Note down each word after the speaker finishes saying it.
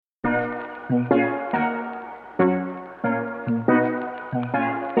Yeah,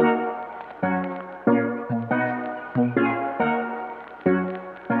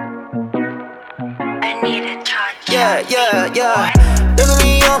 yeah, yeah. Look at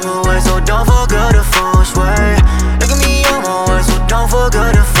me on my way, so don't forget the feng shui. Look at me on my way, so don't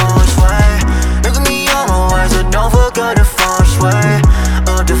forget the feng shui. Look at me on my way, so don't forget the feng shui.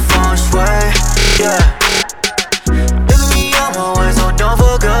 The feng shui, yeah. Look at me on my way, so don't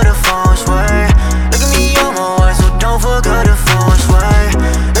forget the feng shui. Look at me on my way, so don't forget the feng shui.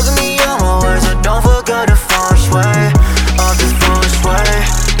 Look at me on my way, so don't forget the feng shui. The feng shui,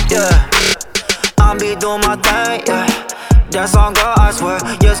 yeah. I'm be doing my thing, yeah. That's on God, I swear.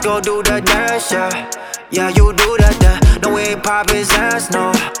 Just go do that dance, yeah. Yeah, you do that, yeah. No, we ain't poppin' sense,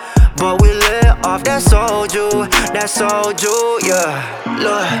 no. But we live off that soju, yeah.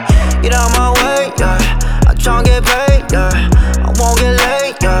 Look, get out my way, yeah. I tryna get paid, yeah. I won't get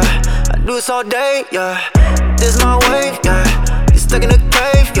late, yeah. I do this all day, yeah. This my wave, yeah. You stuck in the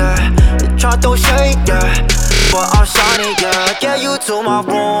cave, yeah. You tryna throw shade, yeah. But I'm shining, yeah. Get you to my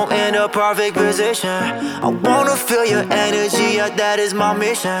room in the perfect position. I wanna feel your energy, yeah, that is my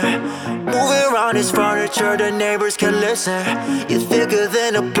mission. Moving around this furniture, the neighbors can listen. You're thicker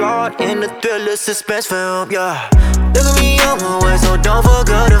than a plot in the thriller suspense film, yeah. Look at me on my way, so don't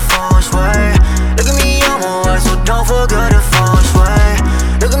forget the feng shui. Look at me on my way, so don't forget the feng shui.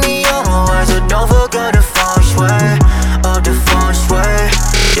 Look at me on my way, so don't forget the feng shui. The feng shui,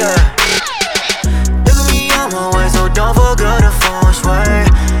 yeah. So don't forget the feng shui.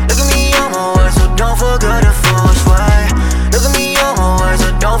 Look at me on my way, so don't forget the feng shui. Look at me on my way, so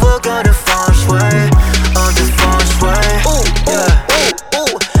don't forget the feng shui. The feng shui. Ooh, yeah.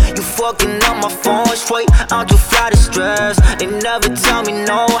 Ooh, you fucking up my feng shui. I'm too fly to stress. They never tell me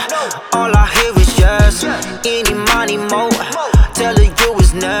no. All I hear is yes. Any money more. Tell her you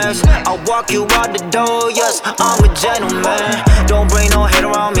was next. I'll walk you out the door. Yes, I'm a gentleman. Don't bring no hate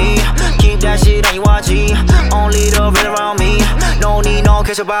around me. Keep that shit on your IG. Only the real around me. No need no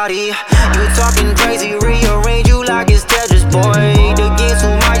catch your body. You talking crazy, rearrange you like it's Tetris, boy. The kids who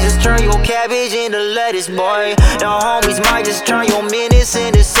might just turn your cabbage into lettuce, boy. The homies might just turn your minutes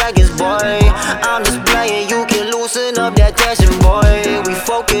into seconds, boy. I'm just playing, you can loosen up that tension, boy. We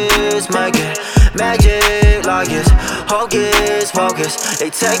focus, make it magic like it's hocus pocus. They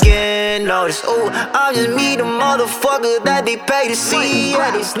taking notice. Ooh, I'm just me, the motherfucker that they pay to see.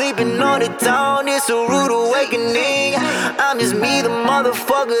 Yeah, they sleeping on the town, it's a rude awakening. I'm just me, the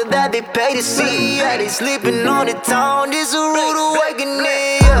motherfucker that they pay to see. Yeah, they sleeping on the town, it's a rude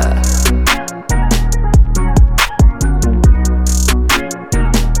awakening. Yeah.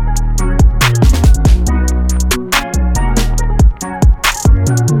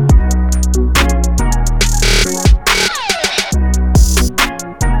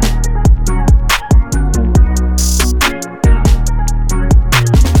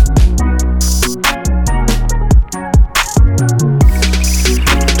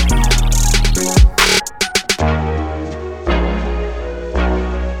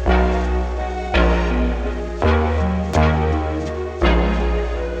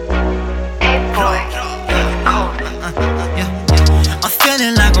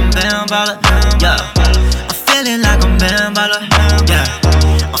 Yeah, I'm feeling like I'm Bambala. Yeah,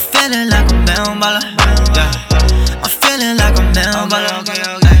 I'm feeling like I'm Bambala. Yeah, I'm feeling like I'm Bambala.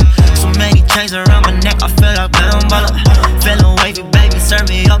 So many chains around my neck, I feel like Bambala. Feeling wavy, baby, serve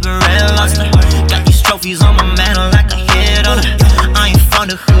me up a red lobster. Got these trophies on my mantle like a head on it. I ain't from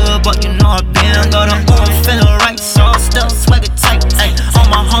the hood, but you know I been got them. I'm feeling right, so I'm still swagger tight. Ay, all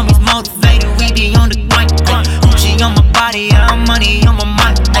my homies motivated, we be on the grind. Gucci on my body, yeah, money on my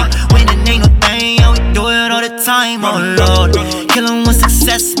mind. Winning ain't no thing, yeah, we do it all the time, oh Lord. Killin' with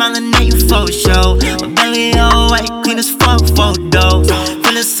success, smiling at you for sure. My belly all white, clean as fuck photos.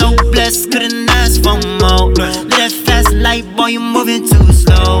 Feeling so blessed, couldn't ask for more. Live that fast life, boy, you moving too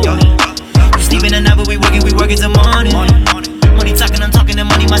slow. We sleeping at night, but we working till morning. Money talking, I'm talking, and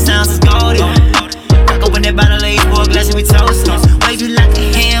money, my sounds is golden. Crack open that bottle, lay for a glass and we toast. Wave you like a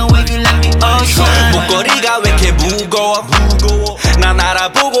hand, wave you like the ocean. 목걸이가 왜 이렇게 무거워? 난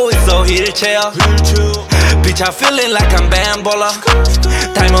알아보고 있어 휠체어. Bitch, I'm feeling like I'm Bambola.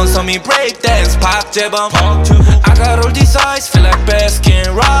 Diamonds on me, breakdance, 박재범. I got all these eyes, feel like Baskin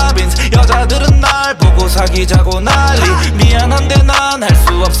Robbins. 여자들은 날 보고 사귀자고 난리. 미안한데 난 할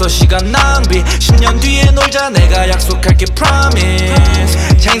수 없어 시간 낭비. 10년 뒤에 놀자 내가 약속할게 promise.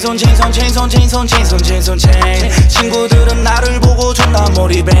 Chains on chains on chains on chains on chains on chains on chain. 친구들은 나를 보고 존나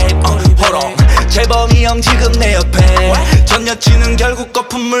몰입해. 호롱 재범이 형 지금 내 옆에. 전 여친은 결국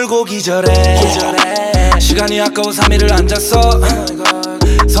거품 물고 기절해. 시간이 아까워 3일을 안 잤어.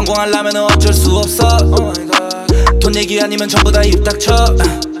 성공하려면 어쩔 수 없어. 돈 얘기 아니면 전부 다 입 닥쳐.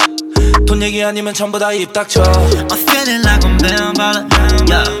 돈 얘기 아니면 전부 다 입 닥쳐. I'm feeling like I'm been baller,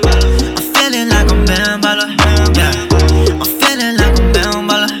 yeah. I'm feeling like I'm been baller, yeah. I'm feeling like I'm been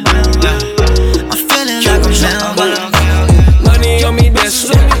baller, yeah. I'm feeling like I'm been baller. Money on me, that's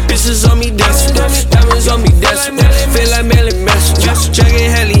what. Bitches on me, that's what. Diamonds on me, that's what. Feel like Marilyn Manson.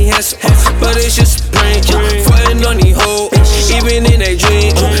 Dragging Helly Hansen, but it's just a prank. Frontin' on these hoes, even in they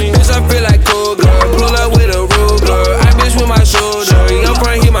dream. Bitch, I feel like cold girl. Pull up with a ruler. I bitch with my shoulder. Your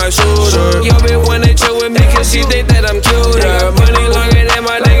front hit my shoulder. Yo, bitch wanna chill with me cause she think that I'm cuter. Money longer than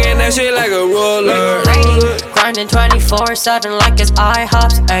my dick and that shit like a roller. Grinding 24/7 like it's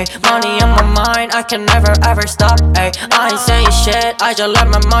IHOPs, ayy. Money on my mind, I can never ever stop, ayy. I ain't saying shit, I just let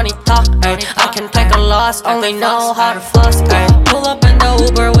my money talk, ayy. I can take a loss, only know how to floss, ayy. Pull up in the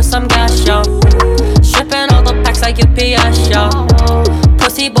Uber with some gas, yo. Shipping all the packs like UPS, yo.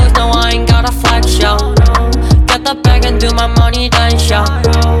 Pussy boys know I ain't got a flex, yo. Get the bag and do my money dance, yo.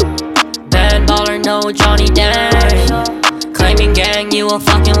 Band baller, no Johnny Dang. Claiming gang, you a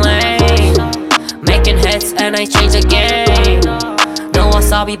fucking lame. Making hits and I change the game. No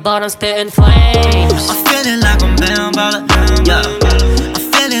wasabi but I'm spitting flames. I'm feeling like I'm been baller, yeah. I'm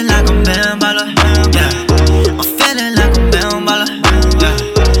feeling like I'm been baller, yeah. I'm feeling like I'm been baller, yeah.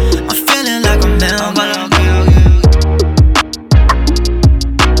 I'm feeling like I'm been baller.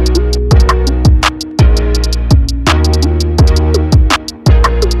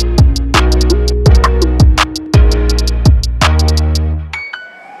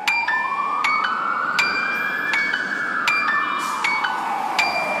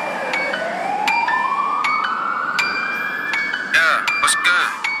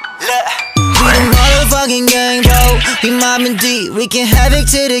 Fucking gang, bro. We mobbing deep, wreaking havoc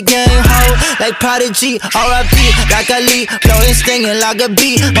to the game, ho. Like Prodigy, R.I.P. like Ali, blowing, stinging like a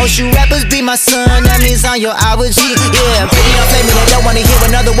bee. Most you rappers be my son, that means I'm your IG. Yeah, baby, don't play me, they don't wanna hear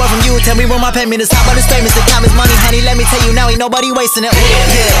another word from you. Tell me where my payment is, how about this famous? The time is money, honey, let me tell you now, ain't nobody wasting it.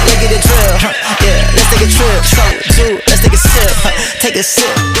 Yeah, look at the drill, yeah, let's take a trip. So, too, let's take a sip, take a sip.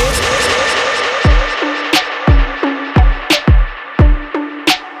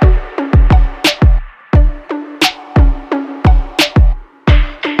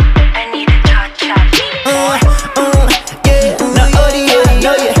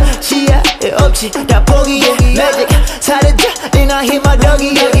 다 포기해 magic 사라져 then I hit my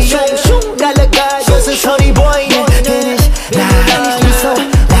doggy 슝슝 날아가 just 손이 보이네 finish 나 미소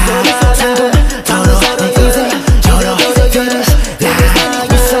나 상금 더러 내 인생 저러 finish 나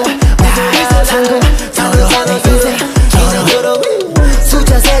미소 나 상금 더러 내 인생 저러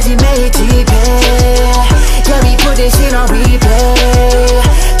숫자 세지 매일 집에 Yeah we put this shit on replay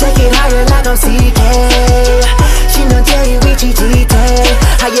Take it higher like I'm CK 10년째 위치 지대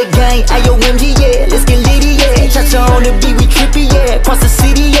Higher gang, IOMG, yeah, let's get litty, yeah. Cha-cha on the beat, we trippy, yeah. Cross the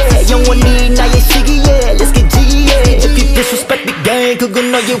city, yeah. 영원히 나의 시기, yeah. Let's get jiggy, yeah. If you disrespect the gang,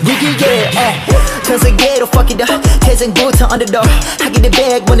 그건 너의 위기, yeah. 전 세계로 fuck it up. 태생부터 underdog. I get the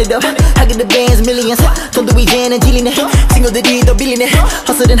bag, run it up. I get the bands, millions. 돈도 이제는 질리네. 친구들이 더 빌리네.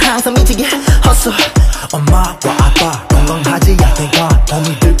 Hustle은 항상 미치게. Hustle. 엄마와 아빠 건강하지 않대가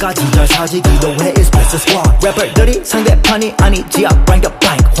어미들까지 잘 사지 기도해 is best squad. 래퍼들이 상대편이 아니지 I bring the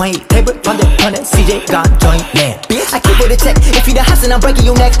bank. 회의 테이블 반대편에 CJ가 join man. I keep with a check. If you the house and I'm breaking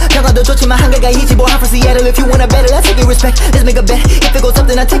your neck. 평화도 좋지만 한계가 있지 boy. I'm from Seattle. If you wanna battle, let's take it respect. Let's make a bet. If it goes up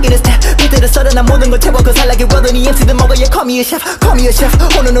then I take it a step. 밑에를 썰어 난 모든 걸 태워. Cause I like it well. 니 MC들 먹어 yeah. Call me a chef. Call me a chef.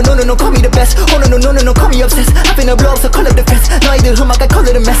 Oh no no no no no. Call me the best. Oh no no no no no. Call me obsessed. I finna blow up so call it the fest. 너희들 음악가 call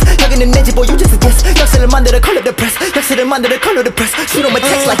it a mess. 여기는 내 집 boy. You just a guess. 역사를 만들어 call it the press. 역사를 만들어 call it the press. Shoot on my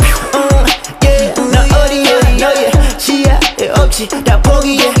text like yeah. 나 어디에 너의 시야에 없지 다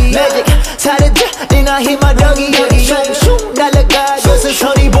포기해 magic 사라져 then I hit my doggy 슝슝 날아가 just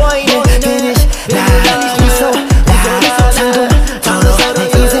손이 보이네 finish 나 미소 나 상금 더러 내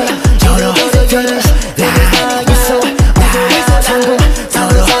인생 저러 finish 나 미소 나 상금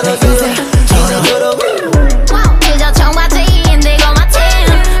더러 내 인생 저러 그저 청바지 인디고 마침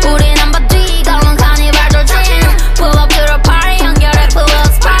우린 한번 뒤걸은 카니발 돌진 Pull up to the party 연결해 pull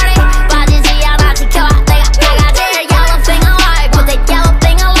up party 빠지지 않아 지켜봐 내가 나가지 Yellow thing alive put that yellow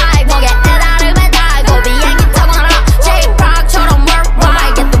thing alive 목에 에다를 매달고 비행기 타고 날아 Jparkitrighther처럼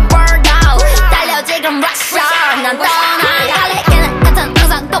worldwide get the word out 달려 지금 rush hour 난 떠나 달리기는 같은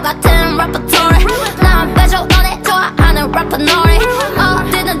항상 똑같은 repertoire 난 빼줘 너네 좋아하는 래퍼 노래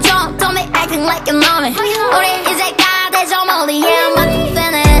어디든 좀 don't be acting like you know me 우린 이제 가대죠 멀리 yeah I'm about to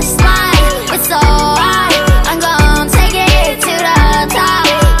finish line it's alright I'm gonna take it to the top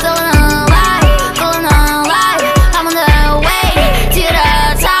feeling alive I'm on the way to the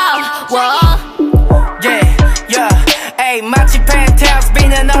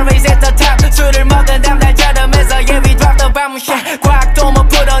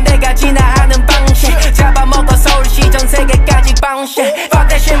shit. Fuck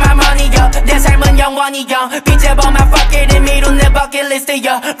that shit, my money, yo. 내 삶은 영원이요. 빛에 보면 fuck it, 미룬 내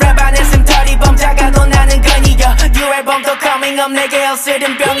버킷리스트요. 랩 안에 숨털이 범자가도 나는 건이요. 6월 봄도 coming up, 내게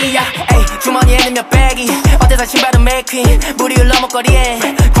없으던 병이야. 에이, 주머니에는 몇 백이, 어때서 신발은 맥퀸. 물이 흘러 목걸이에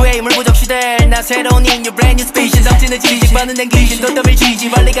구애의 물 부족 시대. 나 새로운 인류 brand new species. 넘치는 지식 받는 귀신 또 더블 지지.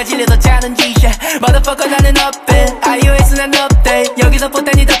 멀리가 질려서 자는 지샤. Motherfucker 나는 upbeat, iOS 난 update. 여기서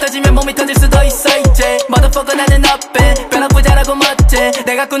포탄이 더 터지면 몸이 터질 수도 있어 이제. Motherfucker 나는 upbeat, 변화구 잘하고 멋지.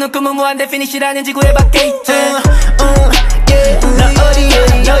 내가 꾸는 꿈은 무한대 피니시라는 지구에 밖에 있지. 나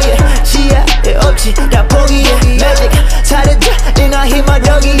어디에 너의 시야에 없지. 나 포기해 magic 사라져 나 힘만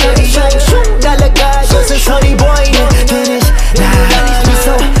여기에 슝슝 날아가 요새 선이 보이네. Finish line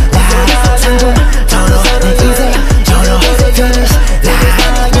미소 line 성공 도로 내 인생 도로 Finish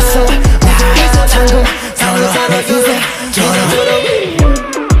line 미소 line 성공 도로 내 인생 도로.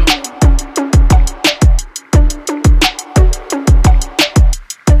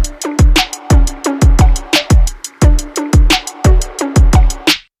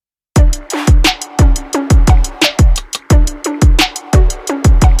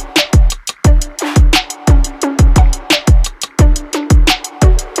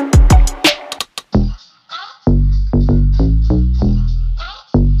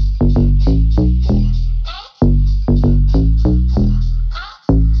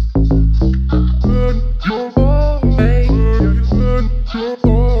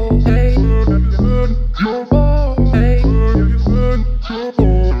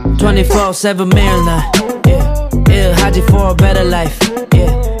 24/7 mirror line. Yeah, yeah, 하지 for a better life.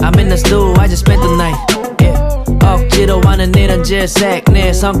 Yeah, I'm in the stool, I just spent the night. Yeah, 억지로 하는 이런 질색.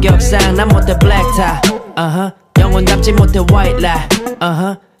 내 성격상 난 못해 black tie. 영혼 잡지 못해 white lie.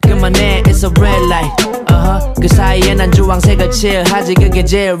 그만해, it's a red light. 그 사이에 난 주황색을 칠하지. 그게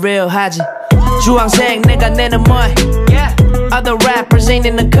제일 real 하지. 주황색 내가 내는 뭘. Yeah, other rappers ain't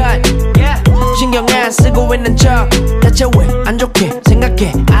in the cut. Yeah, 신경 안 쓰고 있는 척. 대체 왜 안 좋게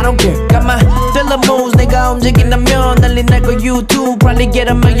생각해. I don't care. Got my filler moves. 내가 움직인다면 난리 날거 YouTube. Probably get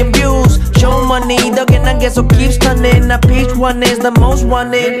a million views. Show money 덕에 난 계속 keep stunning. Now page one is the most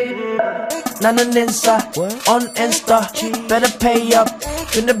wanted. 나는 인싸 on Insta. Better pay up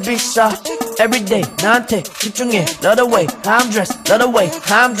근데 비싸. Everyday 나한테 집중해. Love the way I'm dressed. Love the way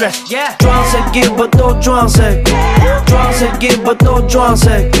I'm dressed. Yeah. 주황색이고 주황색. 주황색이고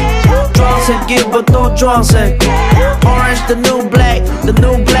주황색. 주황색이고 주황색. Orange the new black. The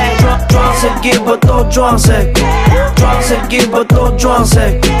new black. 주황색이고 주황색. 주황색이고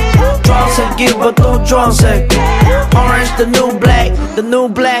주황색. 주황색이고 주황색. Orange the new black. The new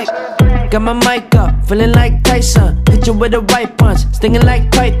black. Got my mic up, feeling like Tyson. Hit you with a right punch, stinging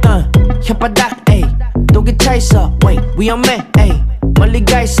like Python. 혓바닥, ayy, 독이 차있어. Wait, we on man, ayy. 멀리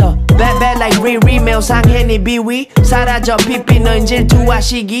가 있어. Bad bad like Riri 매우 상해 네 비위. 사라져 피피 너인 질투와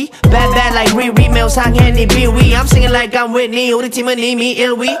시기. Bad bad like Riri 매우 상해 네 비위. I'm singing like I'm Whitney. 우리 팀은 이미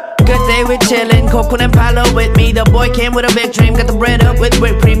 1위. Good day we chillin', coconut and palo with me. The boy came with a big dream. Got the bread up with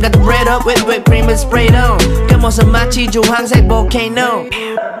whipped cream. Got the bread up with whipped cream. It's sprayed on. 그 모습 마치 주황색 volcano.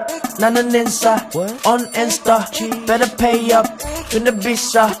 나는 인싸 on Insta. Better pay up 근데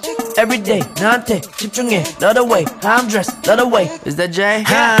비싸. Everyday 나한테 집중해. Love the way I'm dressed. Love the way. Is that Jay?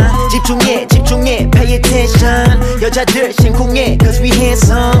 집중해 집중해 pay attention. 여자들 심쿵해 cause we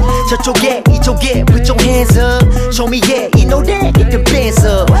handsome. 저쪽에 이쪽에 put your hands up. Show me yeah 이 노래 이끈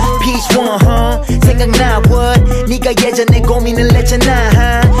뺏어. Peach one 생각나 what. 네가 예전에 고민을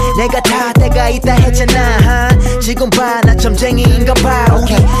했잖아. 내가 다 때가 있다 했잖아. 지금 봐 나 점쟁이인가 봐.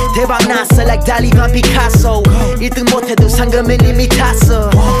 우리 대박 났어 like 달리가 피카소. 1등 못해도 상금은 이미 탔어.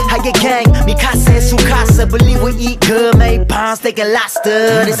 하게 갱 미카세 수카세. Believe we eat good made pounds they get lost.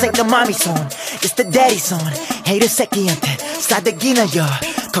 This ain't the mommy song, it's the daddy song. Hater 새끼한테 싸대기나 여.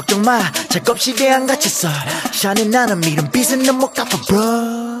 걱정 마 작업실에 안 갇혔어. 샤는 나는 미련 빚은 넌 못 갚아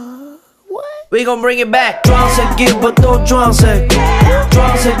bro. We gon' bring it back. 주황색이고 주황색.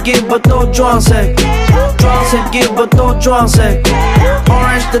 주황색이고 주황색. 주황색이고 주황색.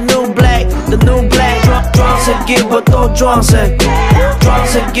 Orange the new black. The new black. 주황색이고 주황색.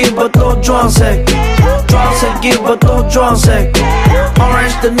 주황색이고 주황색. 주황색이고 주황색.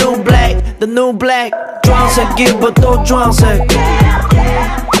 Orange the new black. The new black. 주황색이고 주황색.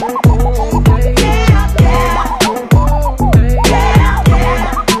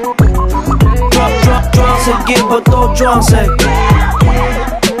 주황색이고 주황색.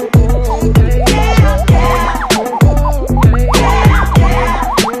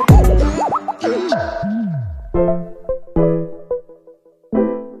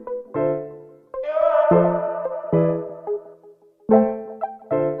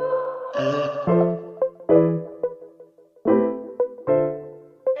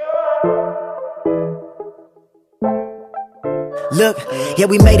 Look, yeah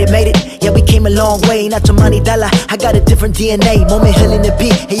we made it, yeah we came a long way. 나 좀 많이 달라, I got a different DNA. 몸에 흘리는 비,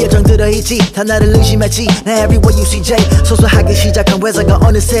 여정 들어있지. 다 나를 의심했지, 나 everywhere you see J. 소소하게 시작한 회사가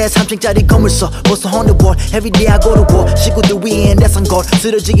어느새 3층짜리 건물서. What's on the wall, every day I go to war. 식구들 위에 내 선골,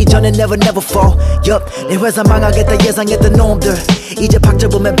 쓰러지기 전에 never fall. Yup, 내 회사 망하겠다 예상했던 놈들. 이제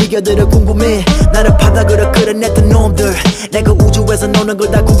박자보면 비교들을 궁금해. 나를 바닥으로 끌어냈던 놈들. 내가 우주에서 노는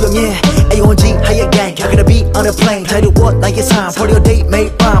걸 다 구경해. A.O.N.G. higher gang, I gotta be on a plane. 자유로워 나의 삶, 버려 date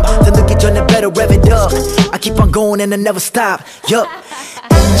매일 밤. 더 늦기 전에 better rev it up. I keep on going and I never stop. Yup.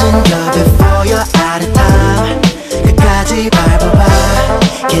 Engine go before you're out of time. 끝까지 밟아봐.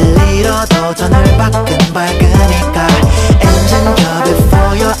 길 잃어도 더 널 바끈 Engine go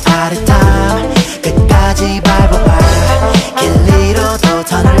before you're out of time. 끝까지 밟아봐. 길 잃어도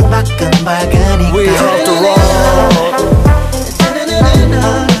더 널 바끈 We off the road.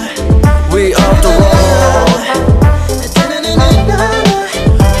 We off the road.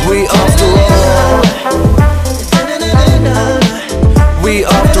 We off the road. We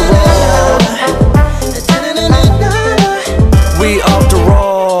off the road. We off the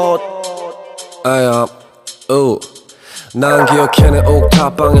road. 아야, 오. 난 기억해내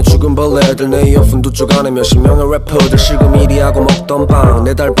옥탑방에 죽은 벌레들. 내 이어폰 두 쪽 안에 몇십 명의 래퍼들. 실금 1위하고 먹던 방.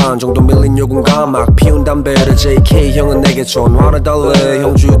 4달 반 정도 밀린 요금과 막 피운 담배를. JK 형은 내게 전화를 달래.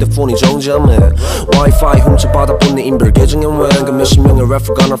 형주 휴대폰이 정지하네. 와이파이 훔쳐받아본 내 인별 계정에 웬그 몇십 명의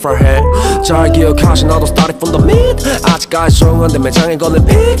래퍼가 날 프라해. 잘 기억하시 나도 started from the mid. 아직까지 조용한데 매장에 걸린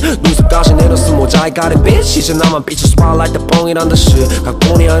픽. 눈썹까지 내렸음 모자이크 가린 bitch. 이제 나만 빛을 spotlight 때 뻥이란 듯이.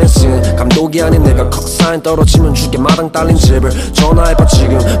 각본이 아닌 씬 감독이 아닌 내가 컷사인 떨어지면 죽게 마당 딸린 집을 전화해봐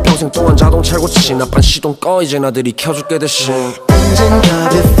지금. 평생 동안 자동차 고치지. 나빤 시동 꺼 이제 나들이 켜줄게 대신. Engine go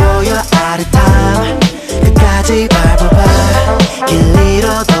before you're out of time. 끝까지 밟아봐. 길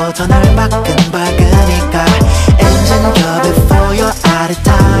잃어도 더 널 바끈 Engine go before you're out of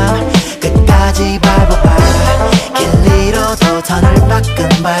time. 끝까지 밟아봐. 길 잃어도 더 널 바끈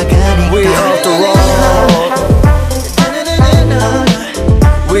We off the road.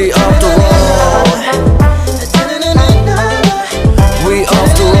 We off the road. We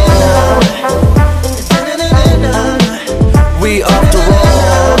off the road. We off the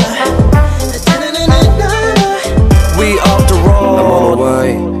road. We off the road. I'm on the way.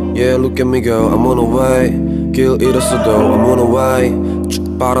 Yeah, look at me go. I'm on the way. 길 잃었어도 I'm on the way.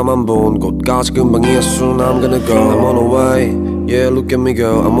 쭉 바라만 본 곳까지 금방이야 soon I'm gonna go. I'm on the way. Yeah, look at me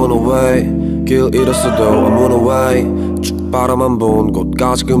go. I'm on the way. 길 잃었어도 I'm on the way. 쭉 바라만 본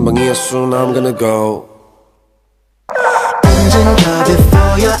곳까지 금방이야 soon I'm gonna go. Engine go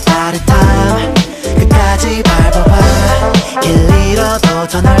before you're out of time. 끝까지 밟아봐. 길 잃어도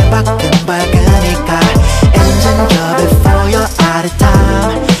더 널 바끈 Engine go before you're out of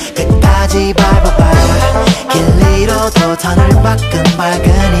time. 끝까지 밟아봐. 길 잃어도 더 널 바끈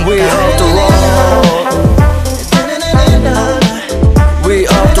We off the road. We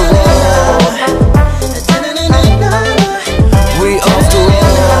off the road. We off the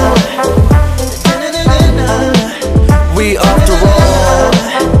road. We off the road.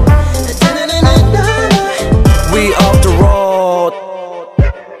 We off the road.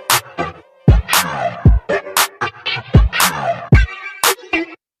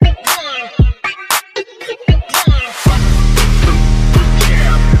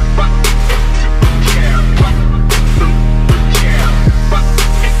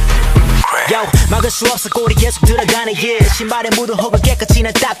 막을 수 없어 꼴이 계속 들어가네 yeah. 신발에 묻은 혹을 깨끗이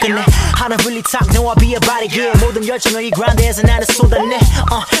난 닦았네. 하나 really talk no I'll be about it yeah. 모든 열정을 이 그라운드에서 나는 쏟아내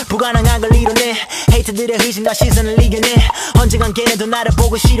불가능한 걸 이뤄내. 헤이트들의 의심과 시선을 이겨내. 언젠간 걔네도 나를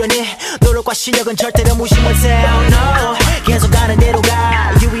보고 실현해. 노력과 실력은 절대로 무시 못해 oh no. 계속 가는 대로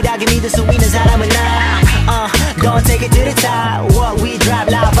가. 유일하게 믿을 수 있는 사람은 나 Don't take it to the top. What we drive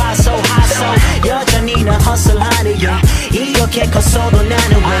live out so high so 여전히 난 hustle 하네 yeah. 이렇게 컸어도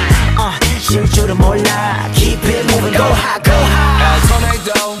나는 왜 쉴 줄은 몰라. Keep it moving go high go high. El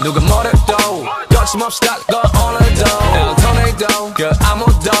tornado 누가 뭐래도 거침없이 다가가 오늘도 El tornado 그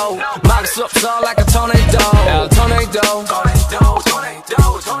아무도 막을 수 없어 like a tornado El tornado tornado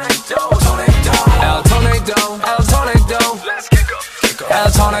tornado tornado tornado El tornado El tornado Let's kick up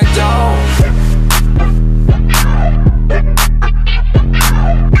El tornado.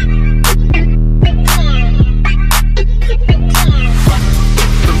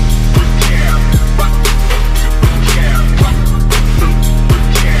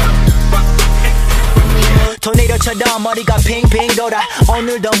 토네이도 마술처럼 머리가 핑핑 돌아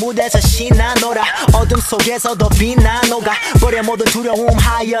오늘도 무대에서 신나노라 어둠 속에서도 빛나 녹아 버려 모든 두려움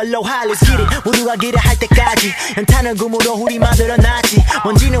high low high let's get it 모두가 기대할 때까지 연탄을 금으로 우리 만들어놨지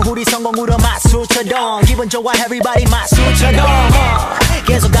먼지는 우리 성공으로 마술처럼 기분 좋아 everybody 마술처럼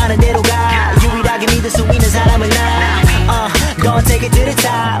계속 가는 대로 가 유일하게 믿을 수 있는 사람은 나 Don't take it to the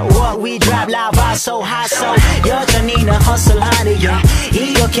top What we drop live out so high so 여전히 난 hustle 하네 yeah.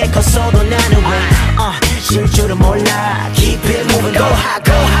 이렇게 컸어도 나는 왜 쉴 줄은 몰라 Keep it moving go high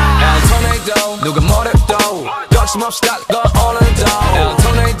go high El tornado 누가 뭐래도 거침없이 달고 오늘도 El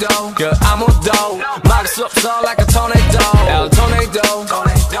tornado 그 아무도 막을 수 없어 like a tornado El tornado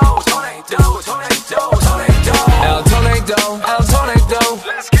tornado tornado tornado tornado El tornado El tornado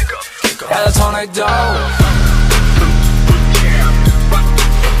Let's kick up El tornado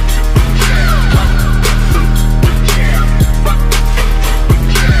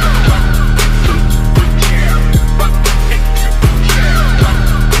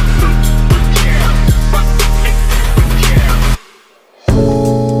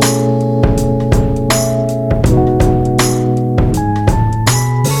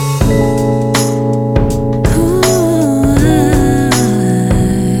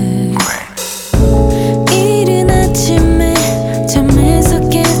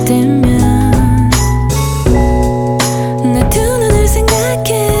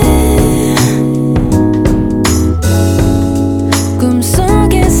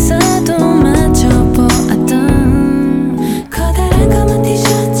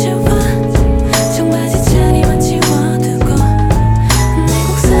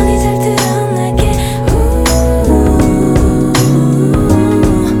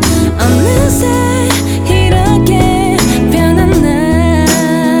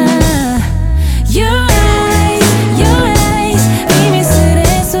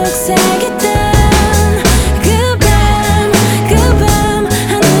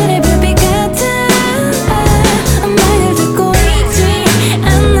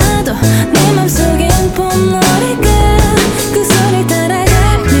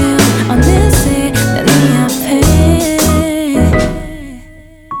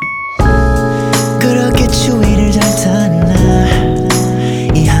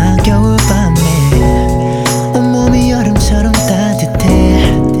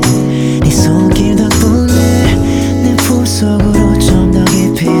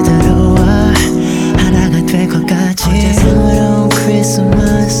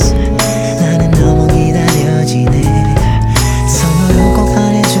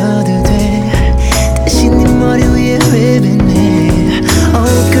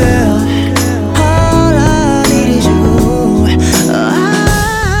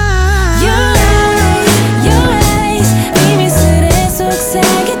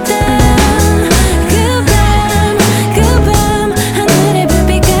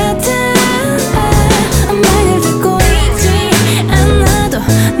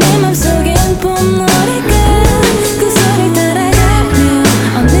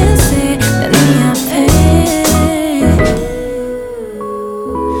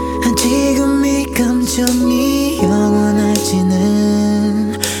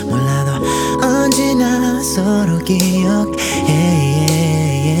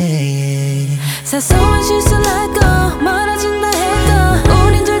사소한 실수라고 멀어진다 해도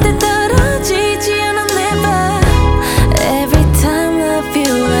우린 절대 떨어지지 않아 never Every time I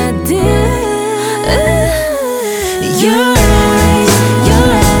feel I do Your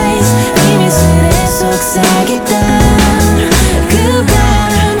eyes 비밀스레 속삭이던 그 밤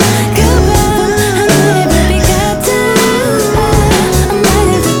하늘의 별빛 같은 말을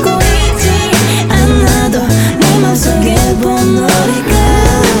듣고 있지 않아도 내 맘속에 본 노래가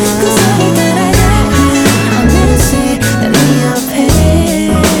그 소리 따라가 어느새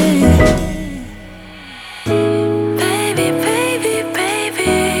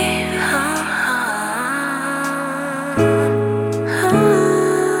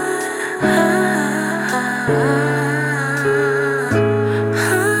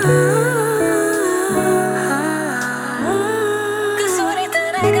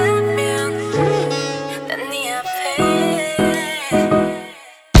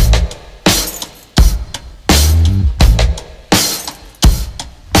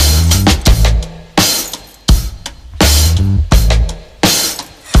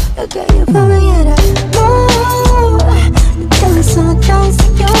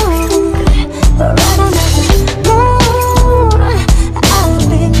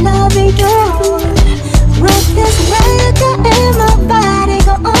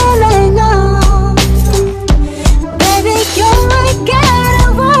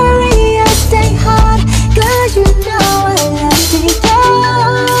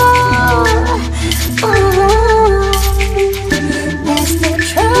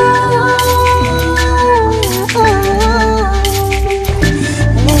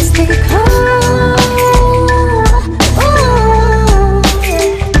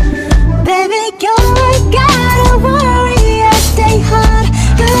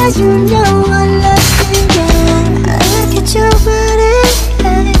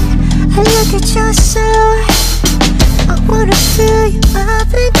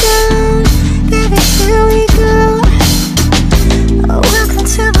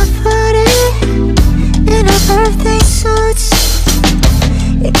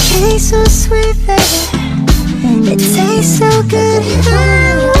tastes so sweet, baby. It tastes so good. Oh,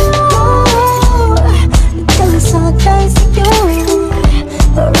 I'm so thirsty, you.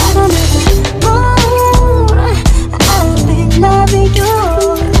 Right under the moon, I've been loving you.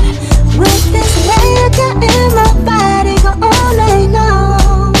 With this way I got in my body, go all night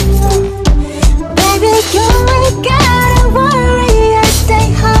long. Baby, you ain't gotta worry, I stay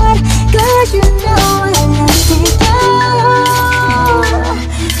hard, 'cause you know I love you.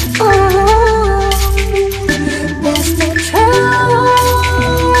 Oh, that's the truth.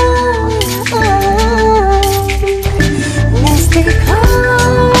 Let's take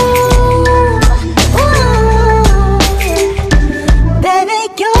home. Baby,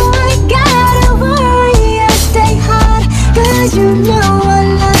 you ain't gotta worry, I stay hard, 'cause you know I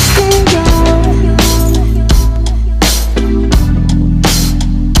love you.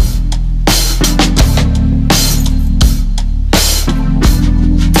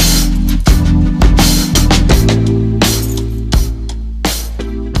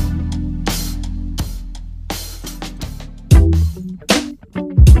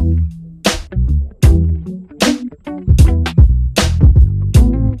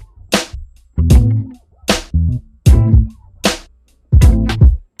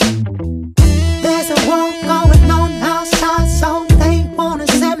 There's a war going on outside, so they wanna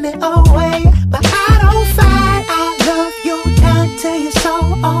send me away. But I don't fight, I love you down to your soul,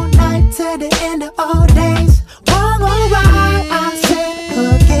 all night to the end of all days. Wrong or right, I said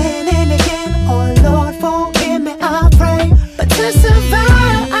again and again, oh Lord, forgive me, I pray. But to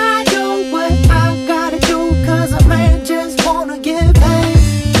survive, I do what I gotta do, 'cause a man just wanna get paid.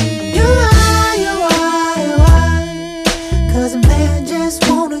 You are, 'cause a man just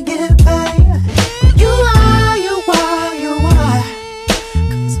wanna get paid. You are,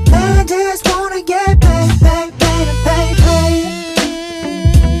 'cause a man just wanna get paid, paid, paid, paid, paid.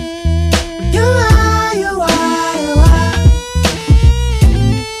 You are, you are.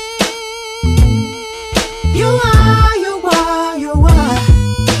 You are, you are. You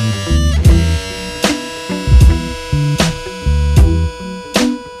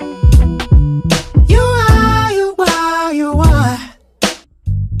are, you are.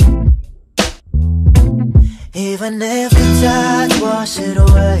 Even if the tides wash it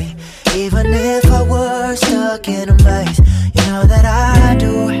away, even if I were stuck in a maze, you know that I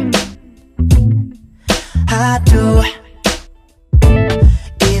do.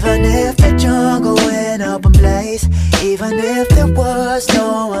 Even if the jungle went up in blaze, even if there was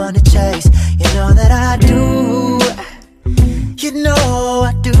no one to chase, you know that I do. You know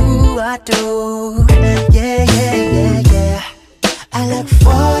I do. Yeah, yeah, yeah, yeah. I look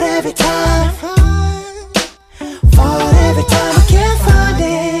forward every time. Forward every time I can't find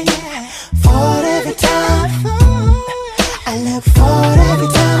it. Forward every time. I look forward every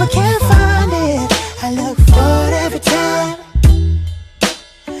time I can't find it. I look forward every time.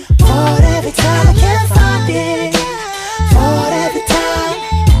 Forward every time I can't find it. Forward every time.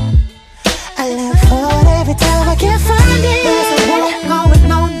 I look forward every time I can't find it. There's a war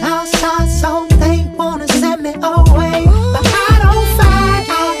going on outside, so they wanna send me away. But I don't fight,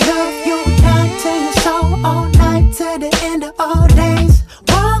 I love you down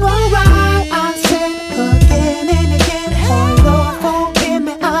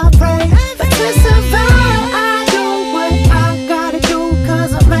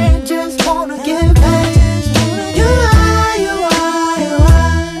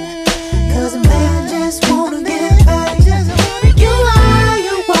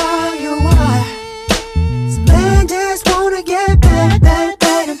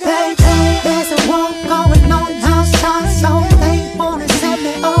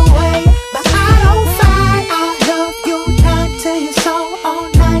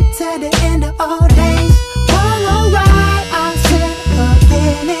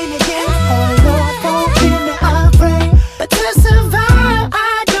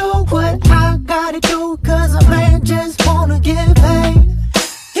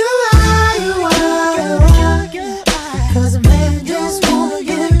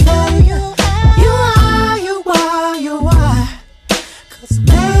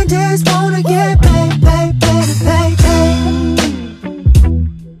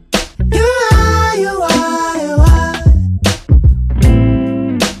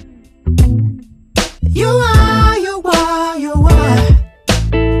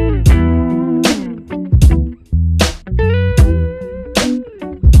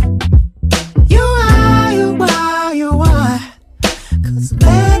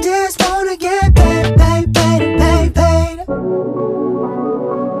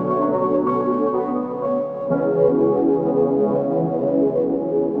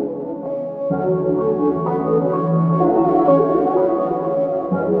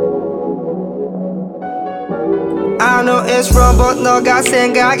I know it's wrong but 너가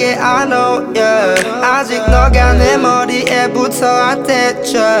생각해 I know yeah 아직 너가 내 머리에 붙어 안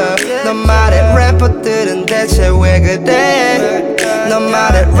떼쳐 너 말해 래퍼들은 대체 왜 그래 너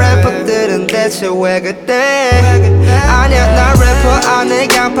말해 래퍼들은 대체 왜 그래 아니야 나 래퍼 아니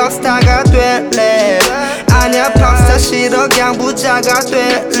그냥 팝스타가 될래 아니야 팝스타 싫어 그냥 부자가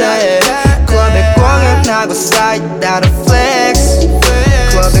될래 클럽에 공연하고 사이 따라 플렉스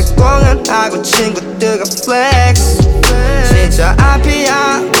클럽에 공연하고 친구들과 플렉스 진짜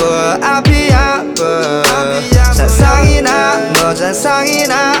앞이야 뭐 앞이야 뭐 잔상이나 뭐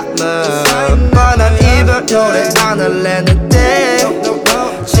잔상이나 뭐 뻔한 이별 노래 안 할래는데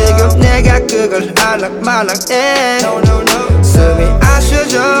지금 내가 그걸 알락말락해 숨이 안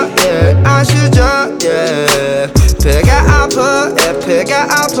쉬어져 yeah 안 쉬어져 yeah 배가 아파 yeah 배가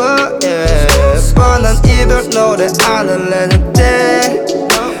아파 yeah 뻔한 이별 노래 안 할래는데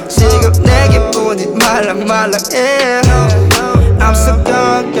지금 내 기분이 말랑말랑해 I'm so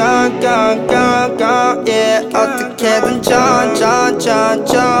gone, gone, gone, gone, gone, yeah 어떻게든 전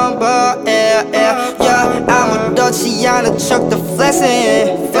yeah, yeah, yeah 아무렇지 않은 척 더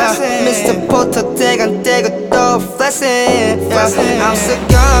flexing yeah. Mr. 포터 대간대고 또 flexing yeah. I'm so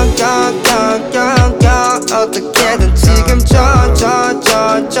gone, gone, gone, gone, gone 어떻게든 지금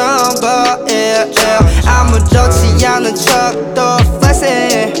yeah, yeah 아무렇지 않은 척 또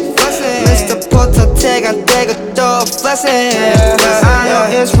flexing Mr. 포터 대간대고 또 flexing I know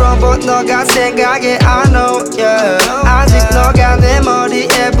it's wrong but 너가 생각해 I know yeah 아직 너가 내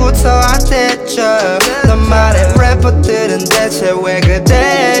머리에 붙어 안 떼쳐 너 말해 래퍼들은 대체 왜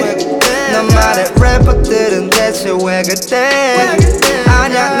그래 너 말해 래퍼들은 대체 왜 그래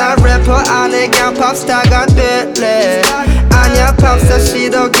아니야 나 래퍼 아니 그냥 팝스타가 될래 아니야 팝스타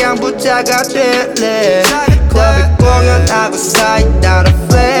싫어 그냥 부자가 될래 클럽에 공연하고 사이 따라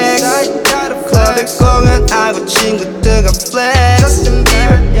플렉스 클럽에 공연하고 친구들과 플렉스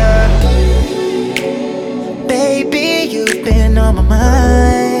Baby, you've been on my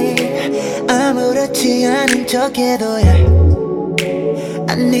mind 아무렇지 않은 척해도 yeah.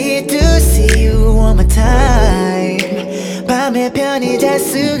 I need to see you one more time 밤에 편히 잘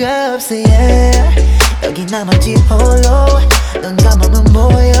수가 없어 yeah. 여기 나머지 홀로 눈 감으면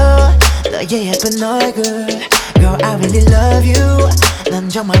보여 너의 예쁜 얼굴 Girl, I really love you 난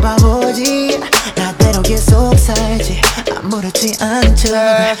정말 바보지 나대로 계속 살지 아무렇지 않은 척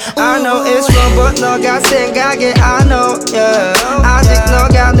I know it's wrong but 너가 생각해 I know yeah 아직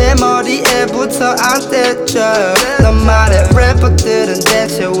너가 내 머리에 붙어 안 떼쳐 너 말해 래퍼들은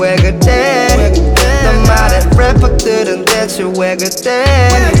대체 왜 그래 너 말해 래퍼들은 대체 왜 그래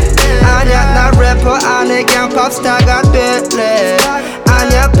아니야 나 래퍼 아니 그냥 팝스타가 될래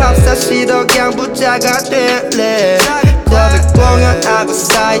아니야 팝스타 싫어 그냥 부자가 될래 클럽에 공연하고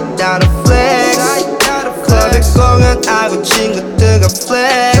사이 따라 플렉스 클럽에 공연하고 친구들과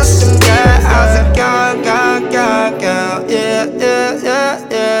플렉스 Yeah, how's it going, going, going, going Yeah, yeah, yeah,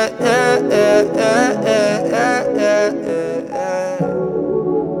 yeah, yeah, yeah, yeah, yeah, yeah, yeah.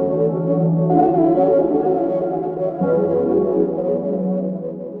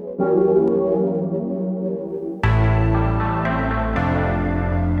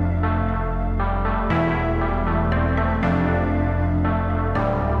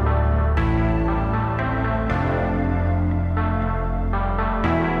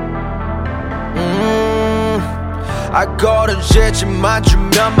 알거든 싫지만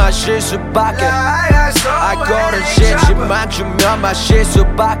주면 마실 수밖에 알거든 싫지만 주면 마실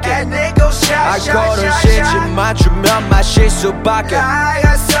수밖에 알거든 싫지만 주면 마실 수밖에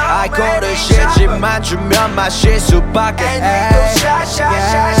알거든 싫지만 주면 마실 수밖에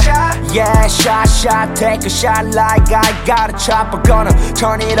Yeah, shot, shot, take a shot like I got a chopper Gonna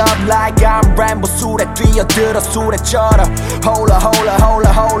turn it up like I'm Rambo 술에 뛰어들어 술에 쩔어 Hola, hola,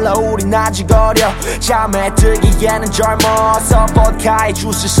 hola, hola 우린 아직 어려 잠에 들기에는 젊어서 vodka에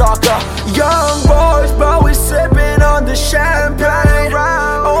주스 섞어 Young boys but we sipping on the champagne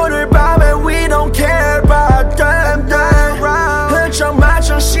오늘 밤에 we don't care about damn thing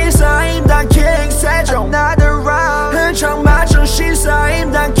흥청망청 신사임당 king 세종 Another round 흥청망청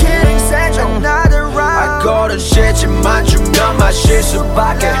신사임당 king 세종 Another round 알거든 싫지만 주면 마실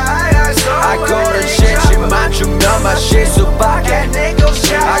수밖에 알거든 싫지만 주면 마실 수밖에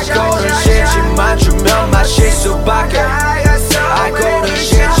알거든 싫지만 주면 마실 수밖에 알거든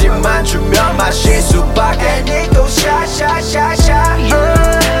싫지만 주면 마실 수밖에 And it goes shot, shot, shot, shot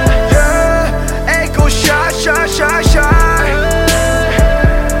It goes shot, shot, shot, shot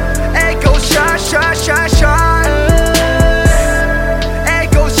It goes shot, shot, shot, shot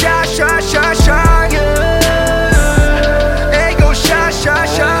It goes shot, shot, shot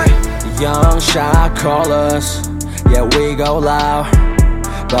call us, yeah we go loud.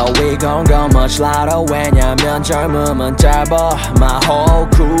 But we gon' go much louder. 왜냐면 젊음은 짧아. My whole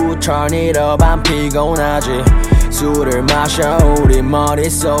crew turn it up. 안 피곤하지. 술을 마셔 우리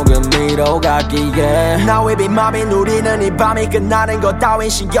머릿속은 위로 가기에. Now we be mobbing. 우리는 이 밤이 끝나는 것 따윈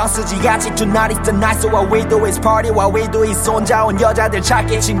신경 쓰지 않지. Tonight is the night. So what we do is party. What we do is 혼자 온 여자들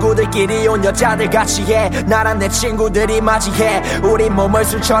찾기. 친구들끼리 온 여자들 같이 해. 나랑 내 친구들이 맞이해. 우리 몸을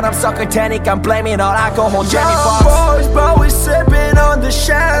술처럼 섞을 테니까 blame it on alcohol. Jenny Fox. Boys, but we sipping on the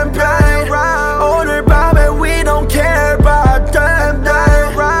champagne. 오늘 밤에 we don't care about them.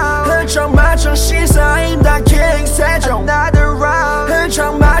 흥청망청 시사임 난 king 세종. Another round.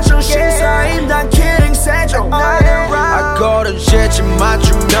 흥청망청 시사임 난 king 세종. I go to shit지만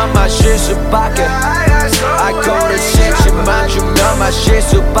주면 마실 수밖에. I go to shit지만 주면 마실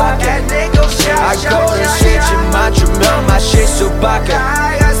수밖에. I go to shit지만 주면 마실 수밖에.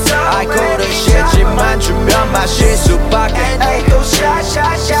 I go to shit지만 주면 마실 수밖에.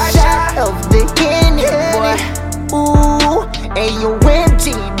 Shot of the Henny, boy. Ooh, AOMG,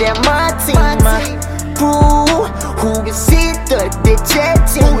 that my team, my crew. Who is it? 내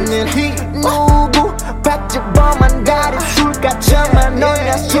재치는 누구? 박자범한 다른 술값처럼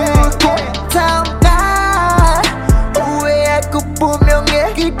너냐 술고 다음날 후회할 것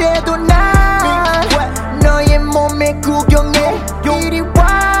분명해. 그대도 난 너의 몸에 구경해. 이리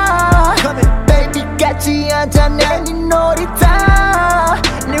와 baby 같이 앉아내. 네 놀이터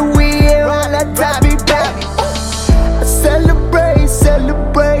내 위에 올라타 be baby. Celebrate,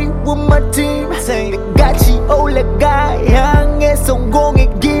 celebrate with my team. 같이 올라가 향해 성공의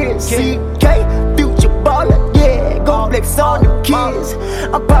길. CK, future baller, yeah. Go flex on the kids.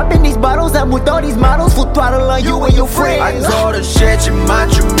 I'm popping these bottles, I'm with all these models. Full throttle on you and your friends. I go to shit지만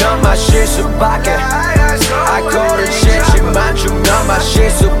주면 마실 수밖에. I go to shit지만 주면 마실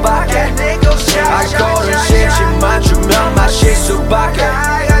수밖에. I go to shit지만 주면 마실 수밖에.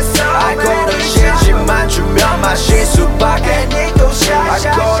 I go to shit지만 주면 마실 수밖에. I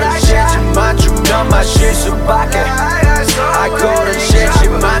go to shit지만 주면 마실 수밖에. I go to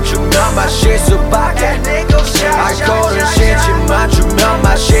shit지만 주면 마실 수밖에. I go to shit지만 주면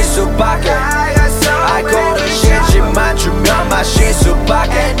마실 수밖에. I go to shit지만 주면 마실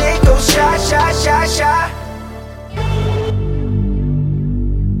수밖에.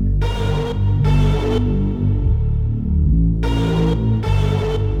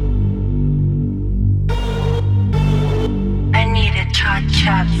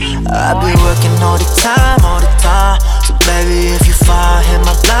 I be working all the time. So baby, if you fall, hit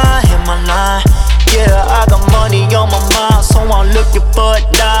my line. Yeah, I got money on my mind, so I'm looking for it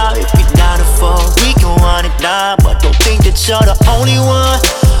now. If you down to fuck, we can run it down. But don't think that you're the only one.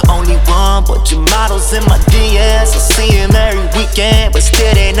 But your models in my DS, I see him every weekend, but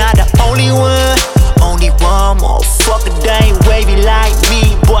still they not the only one. Motherfucker, they ain't wavy like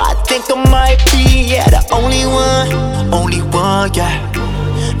me. Boy, I think I might be, yeah, the only one, yeah.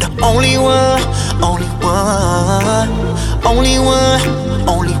 The only one,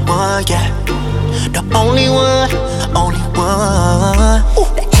 yeah. The only one. Ooh,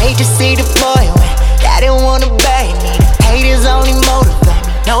 they hate to see the boy win. They didn't wanna bang me. The haters only motivate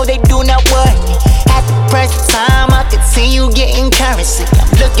me. No, they do not worry me. At the present time, I can see you getting currency. I'm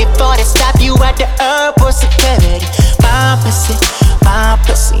looking for to stop you at the airport security. My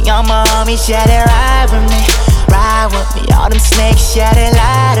pussy, all my homies, yeah, they ride with me. All them snakes, yeah, they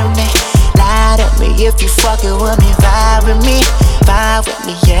lie to me. If you fucking with me, vibe with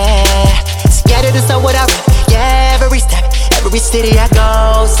me, yeah. Scared of this or what I rap, yeah, every step, every city I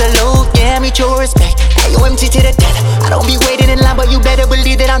go. Salute, yeah, mutual respect. AOMG to the death. I don't be waiting in line, but you better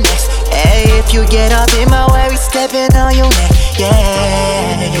believe that I'm next. Hey, if you get up in my way, we stepping on your neck,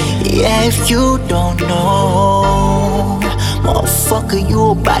 yeah. If you don't know, motherfucker,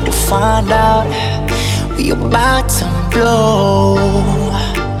 you about to find out. We about to blow.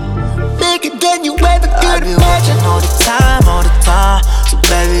 Bigger than you ever could imagine. All the time. So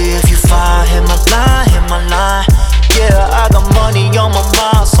baby, if you fall, hit my line. Yeah, I got money on my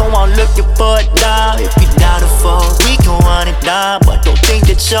mind, so I'm looking for it now. If you down to fuck, we can run it down. But don't think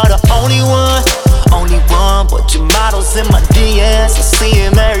that you're the only one. But your models in my DS, I see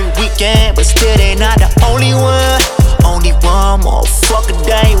him every weekend, but still they not the only one. Motherfucker,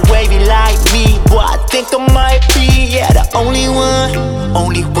 they ain't wavy like me. Boy, I think I might be, yeah, the only one,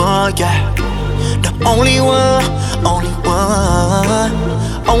 yeah. The only one,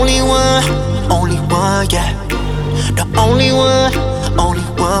 yeah. The only one.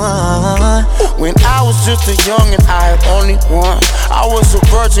 When I was just a young and I had only one, I was a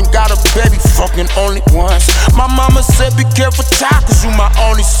virgin, got a baby, fucking only once. My mama said be careful, child, cause you my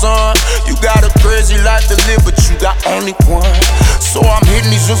only son. You got a crazy life to live, but you got only one. So I'm hitting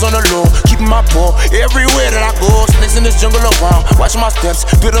these jewels on the low, keeping my ball everywhere that I go. Snakes in this jungle around, watching my steps,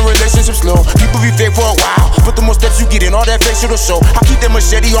 building relationships slow. People be fake for a while, but the more steps you get in, all that fake shit'll show. I keep that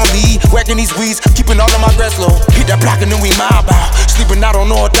machete on me, whacking these weeds, keeping all of my grass low. Hit that block and then we mob out, sleeping I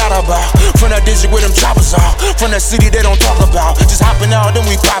don't know a doubt about. From that district where them choppers out, from that city they don't talk about. Just hopping out, then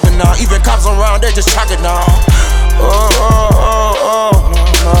we popping out. Even cops around, they just talking now.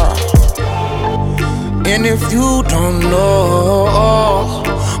 And if you don't know,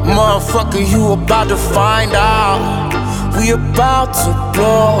 motherfucker, you about to find out. We about to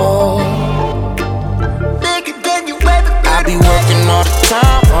blow. I be working all the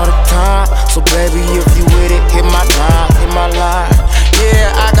time. So baby, if you with it, hit my line.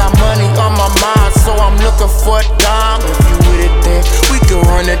 Yeah, I got money on my mind, so I'm looking for a dime. If you with it, then we can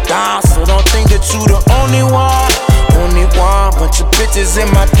run it down. So don't think that you the only one. Bunch of bitches in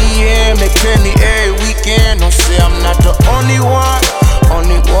my DM, they pin me every weekend. Don't say I'm not the only one.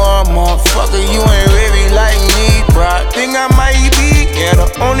 Motherfucker, you ain't really like me, bro. I think I might be, yeah, the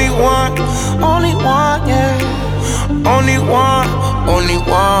only one, yeah. Only one, yeah. Only one.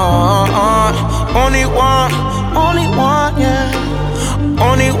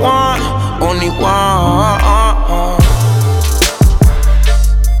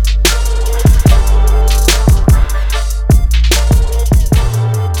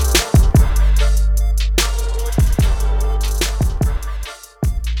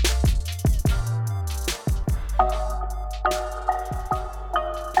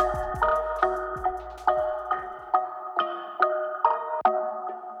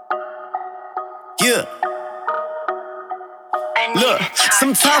 Yeah. Look,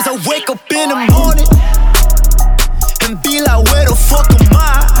 sometimes I wake up in the morning and be like, where the fuck am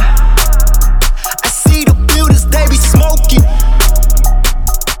I? I see the buildings, they be smoking,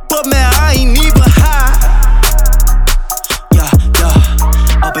 but man, I ain't even high. Yeah,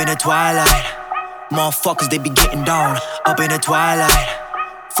 up in the twilight, motherfuckers, they be getting down. Up in the twilight,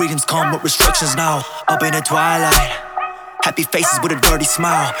 freedoms come with restrictions now. Up in the twilight, happy faces with a dirty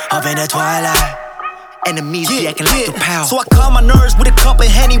smile. Up in the twilight, enemies be acting like a pal. So I calm my nerves with a cup of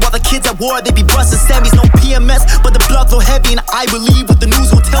Henny, while the kids at war, they be busting Sammys. No PMS, but the blood flow heavy, and I believe what the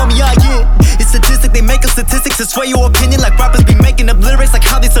news will tell me. It's statistic, they make up statistics to sway your opinion. Like rappers be making up lyrics, like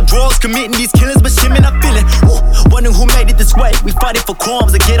how they sell drugs, committing these killings. But shit, man, I feel it. Wondering who made it this way. We fighting for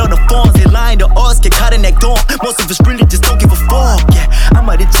crumbs, they get on the phones, they lying to us, get caught in that dorm. Most of us really just don't give a fuck, yeah. I'm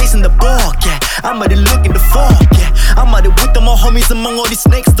out here chasing the ball, yeah. I'm out here looking to fall, yeah. I'm out here with them all homies among all these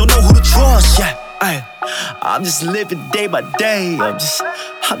snakes, don't know who to trust, yeah. I'm just living day by day. I'm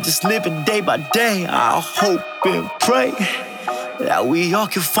just living day by day. I hope and pray that we all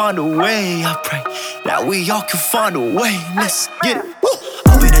can find a way. I pray that we all can find a way. Let's get it. Woo!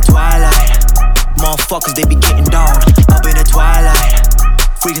 Up in the twilight, motherfuckers, they be getting down. Up in the twilight,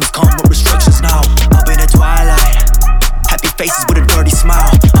 freedoms come with restrictions now. Up in the twilight, happy faces with a dirty smile.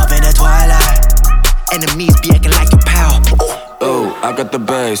 Up in the twilight, enemies be acting like your pal. Oh, I got the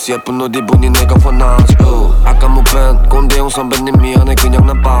bass, 예쁜 옷 입으니 내가 화나지. 아까 못 뵌 꼰대형 선배님 미안해 그냥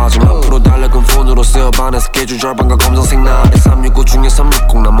난 빠짐. 앞으로 달력은 폰으로 세어반에 스케줄 절반과 검정색 날이 369 중에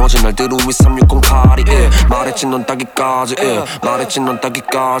 360 나머지 날들은 위 360 8이 말했지 넌 따기까지 말했지 넌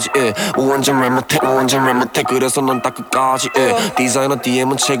따기까지 우원전 랩 못해 그래서 넌 딱 끝까지 디자이너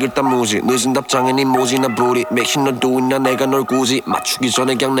DM은 책 읽다 무지 늦은 답장에 니 모지나 부리 Make sure 너 doing 나 내가 널 굳이 맞추기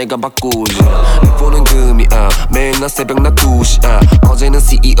전에 그냥 내가 바꾸지 보는 금이야 매일 나 새벽 나 2시 어제는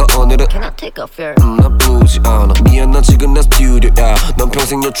CEO 오늘은 Can I take off your 나쁘지 않아 미안 나 지금 나 스튜디오야 넌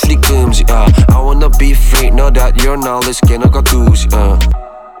평생 여출이 금지야 I wanna be free know that your knowledge 깨너가 2시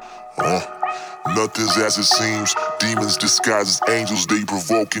Nothing's as it seems. Demons disguised as angels, they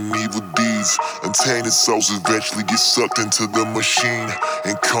provoking evil deeds. Untainted souls eventually get sucked into the machine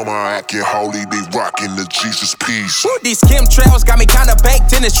and come out acting holy, they rocking the Jesus peace. These chemtrails got me kinda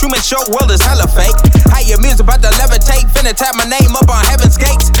baked in this Truman Show world is hella fake. How your music about to levitate, finna tap my name up on heaven's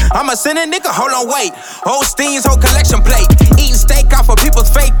gates. I'm a sinner nigga, hold on wait. Holstein's whole collection plate. Eating steak off of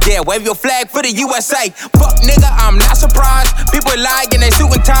people's faith. Yeah, wave your flag for the USA. Fuck nigga, I'm not surprised. People lie in their suit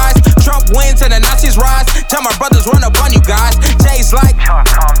and ties. Trump wins and the Nazis rise. Tell my brothers run up on you guys. Jay's like, calm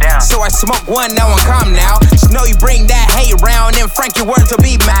down. So I smoke one, now I'm calm now. Just know you bring that hate round and frank your words to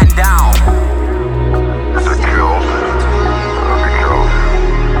be man down. The kills, the kills,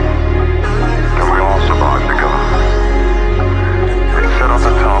 and we all survive together. We sit on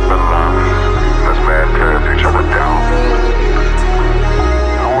the top and as man tears each other down.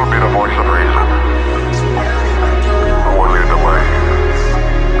 Who will be the voice of reason? Who will lead the way?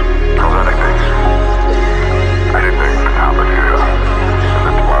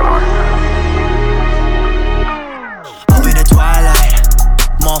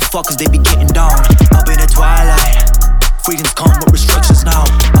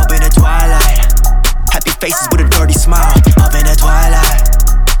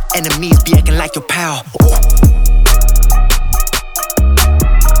 like your pal.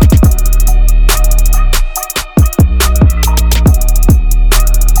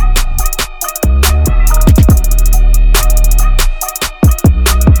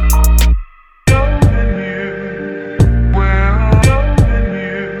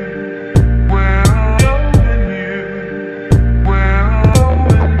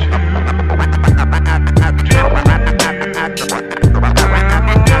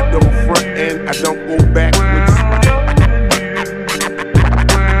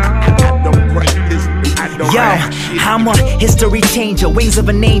 I'm a history changer, wings of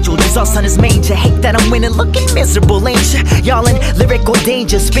an angel, Jesus on his manger. Hate that I'm winning, looking miserable, ain't ya? Y'all in lyrical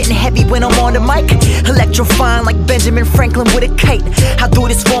danger, spitting heavy when I'm on the mic, electrifying like Benjamin Franklin with a kite. I do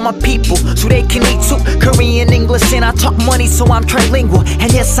this for my people, so they can eat too. Korean, English, and I talk money, so I'm trilingual.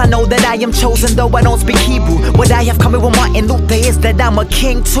 And yes, I know that I am chosen, though I don't speak Hebrew. What I have coming with Martin Luther is that I'm a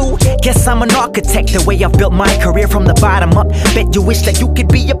king too. Guess I'm an architect, the way I built my career from the bottom up. Bet you wish that you could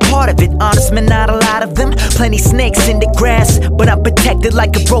be a part of it. Honest man, not a lot of them. Plenty snakes in the grass, but I'm protected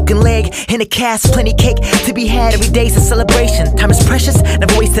like a broken leg in a cast. Plenty cake to be had, every day's a celebration. Time is precious,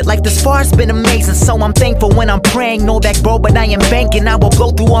 never wasted life this far, it's been amazing. So I'm thankful when I'm praying, no back bro, but I am banking. I will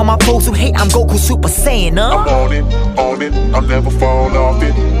blow through all my foes who hate, I'm Goku Super Saiyan, I'm on it, I'll never fall off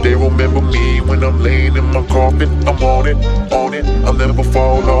it. They remember me when I'm laying in my coffin. I'm on it, I'll never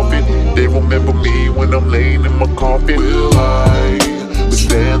fall off it. They remember me when I'm laying in my coffin. Will I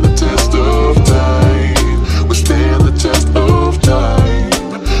withstand the test of time? Withstand the test of time.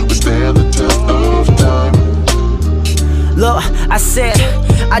 Withstand the test of time. Look, I said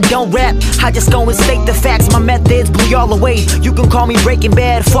I don't rap, I just go and state the facts. My methods blew y'all away. You can call me Breaking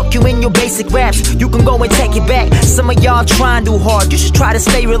Bad, fuck you in your basic raps. You can go and take it back. Some of y'all trying too hard, you should try to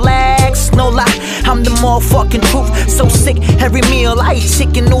stay relaxed. No lie, I'm the motherfucking truth. So sick, every meal I eat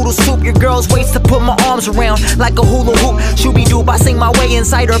chicken noodle soup. Your girl's waits to put my arms around like a hula hoop. Shooby-doop, I sing my way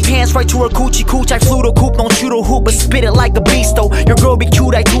inside her pants, right to her coochie cooch. I flew the coop, don't shoot a hoop, but spit it like a beast though. Your girl be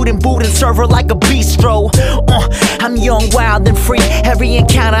cute, I toot and boot and serve her like a bistro. I'm young, wild and free. Every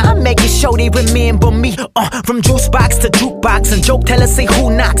encounter I make it show they remember me. From juice box to jukebox and joke teller say who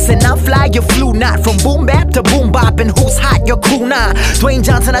knocks. And I fly, you flew not. From boom bap to boom bop, and who's hot, your crew nah. Dwayne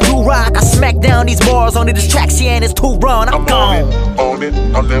Johnson, I do rock. I smack down these bars onto this track, she and it's too run. I'm gone. On it,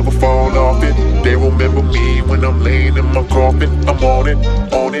 I'll never fall off it. They remember me when I'm laying in my coffin. I'm on it,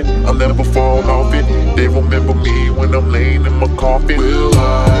 I'll never fall off it. They remember me when I'm laying in my coffin. Will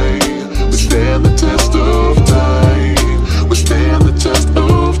I withstand the test of time? Withstand the test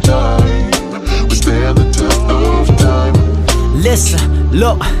of time. Withstand the test of time. Listen,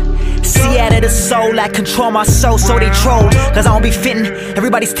 look. See out of the soul, I control my soul, so they troll. Cause I don't be fitting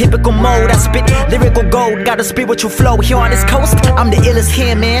everybody's typical mode. I spit lyrical gold, got a spiritual flow. Here on this coast, I'm the illest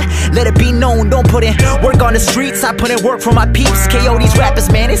here, man. Let it be known, don't put in work on the streets. I put in work for my peeps. KO these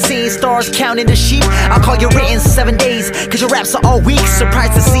rappers, man, they seeing stars, counting the sheep. I'll call you written 7 days, cause your raps are all weak.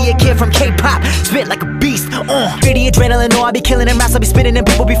 Surprised to see a kid from K-pop spit like a beast. Pretty adrenaline, no, I be killing them raps, I be spitting them,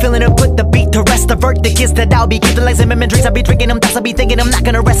 people be feeling them. Put the beat to rest, avert the kids that I'll be keeping like Zimmerman drinks. I be drinking them thoughts, I be thinking I'm not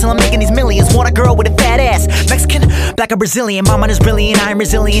gonna wrestle. I'm making these millions. Want a girl with a fat ass, Mexican, black or Brazilian. My mind is brilliant, I am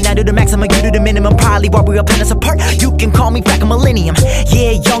resilient. I do the maximum, you do the minimum. Probably while we are planets apart, you can call me back a millennium.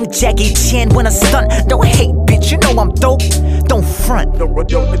 Yeah, young Jackie Chan when I stunt. Don't hate, bitch, you know I'm dope. Don't front. I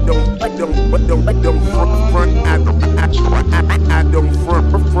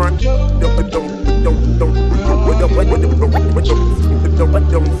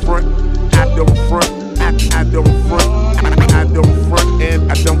don't front,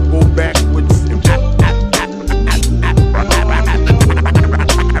 and I don't go backwards.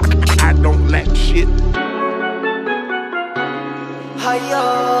 I don't lack shit. Hiyo,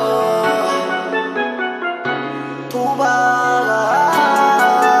 tubaga,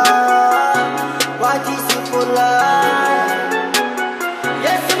 wajisi pulai.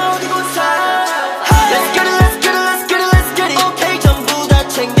 Yes,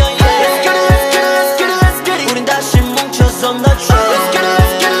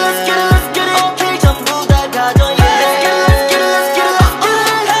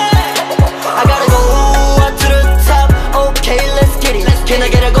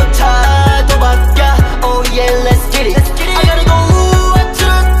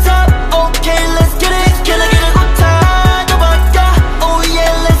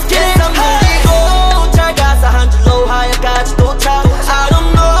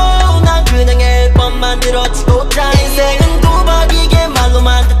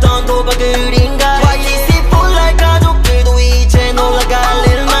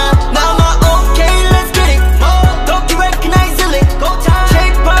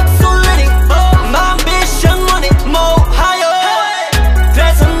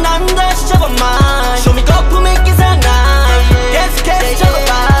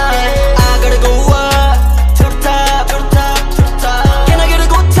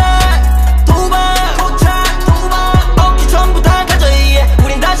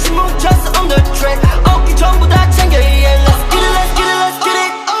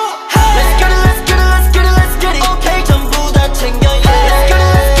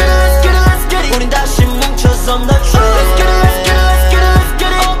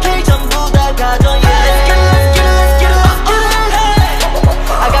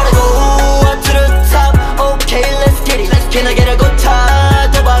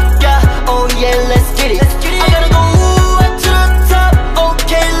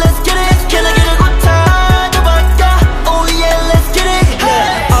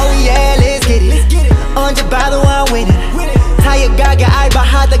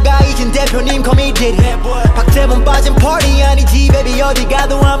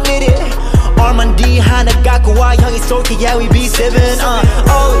 친구와 형이 쏠게 yeah we be7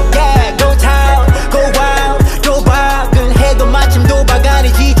 Oh yeah go town go wild 도박을 해도 마침 도박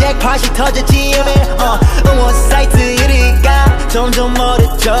아니지 잭팟이 터졌지 응원 사이트 1위가 점점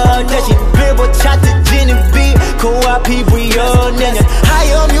멀어져 대신 빌보드 차트 지는 비 코앞이 보여 내년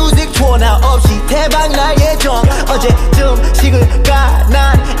하이어 뮤직 투어 나 없이 대박 날 예정 언제쯤 식을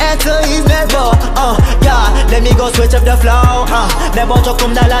까난 answer is never yeah let me go switch up the flow 매번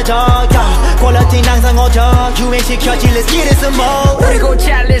조금 달라져 yeah 퀄리티는 항상 오죠 유행시켜지 let's get it some more 우리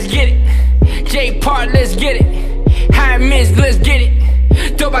고차 let's get it Jpark let's get it High miss let's get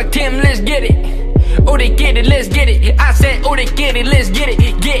it 도박 team let's get it 우리 get it let's get it I said 우리 get it let's get it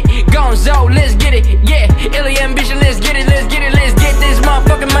get gonzo let's get it yeah illy ambition let's get it let's get it let's get this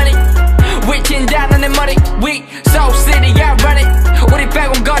motherfucking money 위친 자는 내 머리 we so city I run it 우리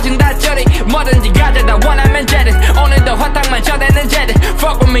빼곤 거진 다 저리 뭐든지 가져다 원하면 제듯 오늘도 화탕만 쳐대는 제듯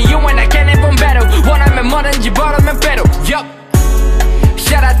fuck with me you and I can't even battle 원하면 뭐든지 벌으면 빼도 yup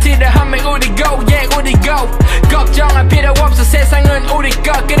Shout out to the homie 우리 go yeah 우리 go 걱정할 필요 없어 세상은 우리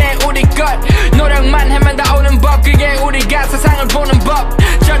것 그래 우리 것 노력만 하면 다 오는 법 그게 우리가 세상을 보는 법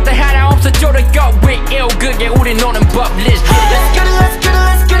절대 하나 없어 쪼를 것 we ill 그게 우리 노는 법 Let's get it Let's get it let's get it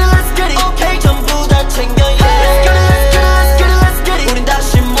let's get it let's get it Okay 전부 다 챙겨 yeah Let's get it let's get it let's get it let's get it 우린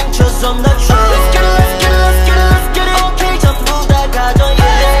다시 뭉쳐서 나 줘 Let's get it let's get it let's get it let's get it Okay 전부 다 가져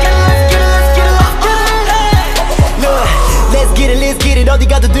yeah Let's get it let's get it let's get it let's get it Look Let's get it let's get it 어디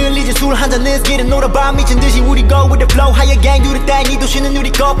가도 들리지 술 한잔 let's get it 놀아봐 미친 듯이 우리 go with the flow 하얀 gang do the thing 이 도시는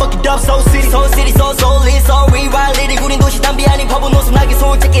우리 거 fuck it up so city so city so solid so rewild it 우린 도시 담비 아닌 퍼본 웃음 나게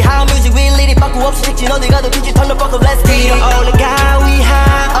솔직히 how music we lit it 바꾸 없이 직진 어디 가도 빛이 turn the fuck up let's get it 올라가 we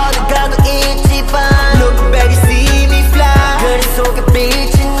high 어디 가도 있지 fine Look baby see me fly 그리 속에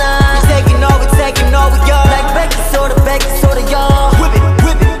빛이 나 We're taking over yo Like back soda yo Whip it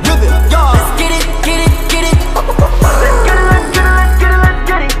whip it whip it yo Let's get it get it get it Let's get it let's get it let's get it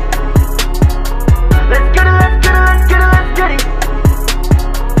let's get it Let's get it let's get it let's get it let's get it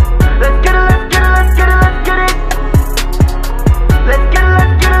Let's get it let's get it let's get it let's get it Let's get it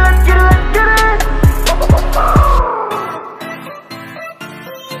let's get it let's get it let's get it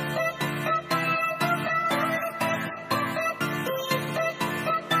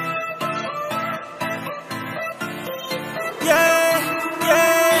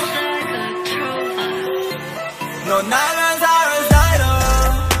넌 나만 사랑 사이로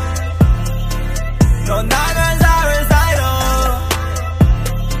넌 나만 사랑 사이로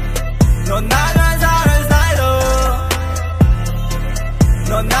넌 나만 사랑 사이로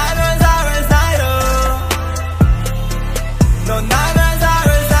넌 나만 사랑 사이로 넌 나만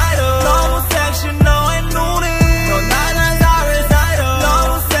사랑 사이로 너무 섹시 너의 눈이 넌 나만 사랑 사이로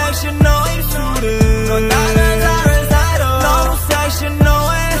너무 섹시 너의 입술이 넌 나만 사랑 사이로 너무 섹시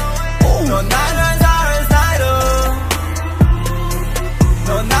너의 넌 나만 사랑 사이로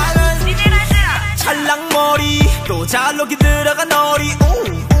넌 나는 찰랑머리 또 잘록이 들어간 머리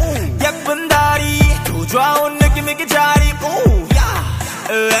예쁜 다리 또 좋아온 느낌 있게 자리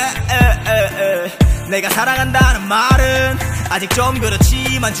내가 사랑한다는 말은 아직 좀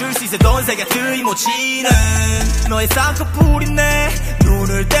그렇지만 줄 수 있어 돈 세게 들이모치는 너의 쌍꺼풀이 내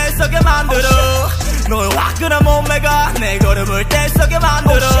눈을 떼썩게 만들어 너의 화끈한 몸매가 내 걸음을 떼썩게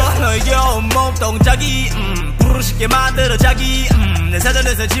만들어 너의 귀여운 몸동작이 부르쉽게 만들어 자기 내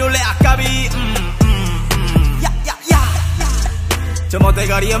사전에서 지울래 아까비 저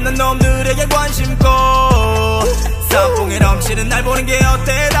멋대가리 없는 놈들에게 관심고 쌈뽕에 넘치는 날 보는 게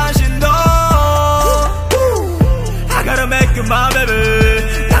어때 당신도 I gotta make you my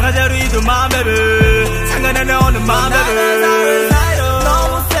baby 나가자 우리도 my baby 상관해 너는 my baby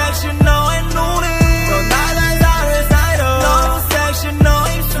너무 섹시 너의 눈이 넌 나를 사를 사이로 너무 섹시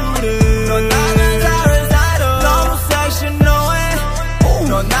너의 입술이 넌 나를 사를 사이로 너무 섹시 너의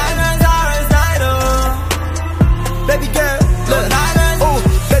넌 나를 사를 사이로 Baby girl 넌 나를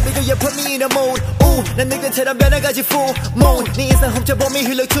Baby girl you put me in a mood 난 늑대처럼 변해가지 full moon 네 인상 훔쳐보면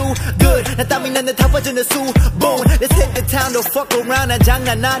he look too good 난 땀이 나는 다 빠지는 수분 Let's hit the town don't fuck around 난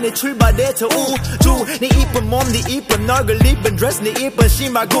장난 안해 출발해 저 우주 네 이쁜 몸 네 이쁜 얼굴 이쁜 드레스 네 이쁜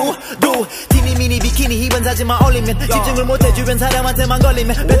신발 구두 티니 미니 비키니 입은 사진만 올리면 집중을 못해 주변 사람한테만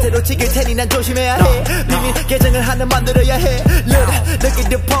걸리면 배태로 찍힐 테니 난 조심해야 해 비밀 계정을 하나 만들어야 해 Look at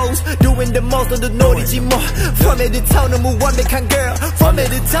the pose doing the most 너도 노리지 뭐 From head to toe 너무 완벽한 girl From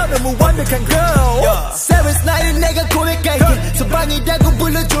head to toe 너무 완벽한 girl Savage night 내가 고백할게 소방이라고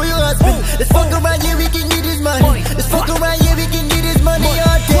불러줘요 husband Let's fuck around yeah we can get this money Let's fuck around yeah we can get this money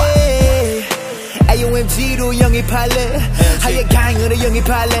all day AOMG로 영입할래 하얀 강으로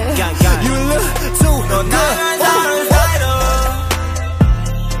영입할래 You look so good 넌 나를 사랑 사이로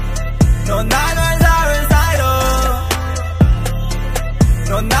넌 나를 사랑 사이로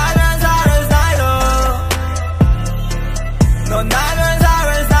넌 나는 다른 사이로 넌 나는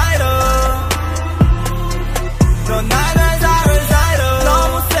다른 사이로 넌 나는 다른 사이로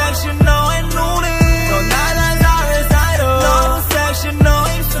너무 섹시 너의 눈이 넌 나는 다른 사이로 너무 섹시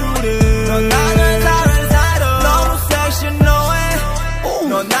너의 입술이 넌 나는 다른 사이로 너무 섹시 너의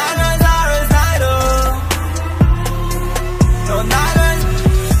넌 나는 다른 사이로 넌 나는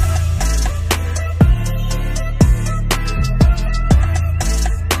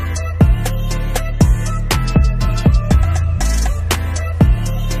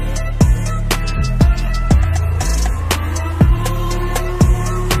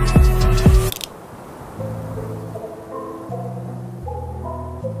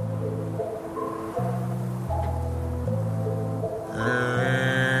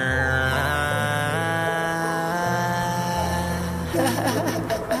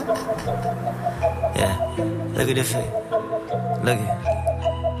Yeah, look at the face.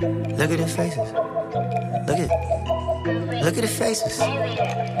 Look at the faces. Look at the faces.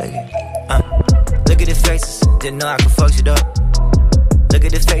 Look at the faces. Didn't know I could fuck shit up. Look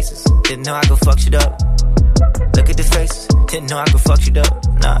at the faces. Didn't know I could fuck shit up. Look at the faces. Didn't know I could fuck shit up.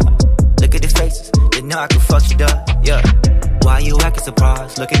 Nah. Look at the faces. Didn't know I could fuck shit up. Yeah. Why you acting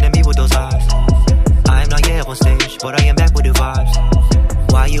surprised? Looking at me with those eyes. I am not yet on stage, but I am back with the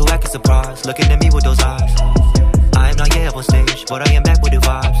vibes. Why you acting surprised? Looking at me with those eyes. I am not yet on stage, but I am back with the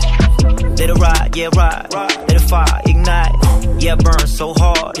vibes. Let it ride, yeah, ride. Let the fire ignite. Yeah, burn so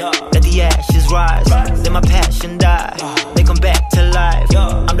hard. Let the ashes rise. Let my passion die. They come back to life.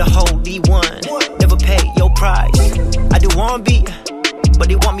 I'm the holy one. Never pay your price. I do one beat, but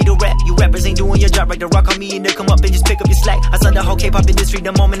they want me to rap. You rappers ain't doing your job right. The rock on me and they come up and just pick up your slack. I signed the whole K-pop industry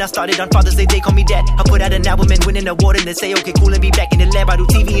the moment I started on Father's Day. They call me dad. I put out an album and win an award and then say okay cool and be back in the lab. I do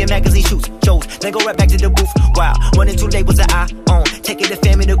TV and magazine shoots, shows, then go right back to the booth. Wow, running 2 labels that I own, taking the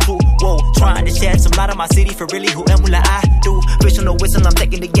fam and the crew. Whoa, trying to shed some light on my city for really who am like I do. Fish on the whistle, I'm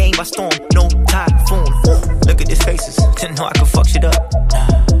taking the game by storm. No typhoon. Look at these faces, didn't know I could fuck shit up.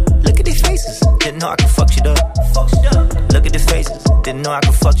 Look at these faces, didn't know I could fuck shit up. Look at the faces, didn't know I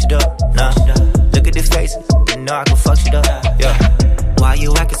could fuck shit up. Nah. Look at the faces, didn't know I could fuck shit up. Yeah. Why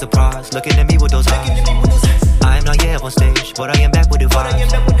you acting surprised? Looking at me with those eyes. I am not yet on stage, but I am back with the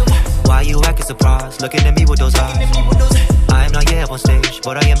vibes. Why you acting surprised? Looking at me with those eyes. I am not yet on stage,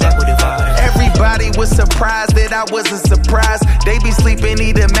 but I am back with the vibes. Everybody was surprised that I wasn't surprised. They be sleeping,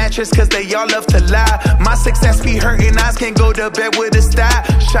 need a mattress, cause they all love to lie. My success be hurting, eyes can't go to bed with a style.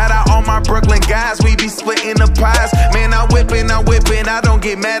 Shout out all my Brooklyn guys, we be splitting the pies. Man, I'm whipping, I don't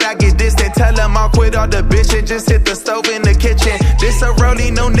get mad, I get distant. Tell them I'll quit all the bitching, just hit the stove in the kitchen. This a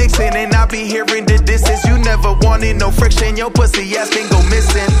rollie, no Nixon, and I be hearing the distance. You never wanted no friction, your pussy ass can go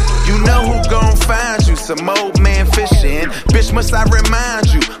missing. You know who gon' find you, some old man fishing. Bitch, must I remind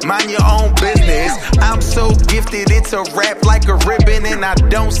you, mind your own business. I'm so gifted, it's a rap like a ribbon. And I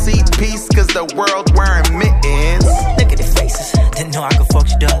don't see peace, cause the world wearing mittens. Look at the faces, didn't know I could fuck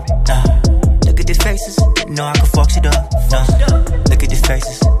shit up. Nah. Look at these faces, didn't know I could fuck shit up. Nah. Look at these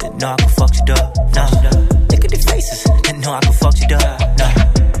faces, didn't know I could fuck shit up. Nah. Look at these faces, didn't know I could fuck shit up. Nah.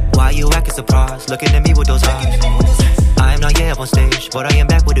 Why you acting surprised? Looking at me with those eyes. I am not yet on stage, but I am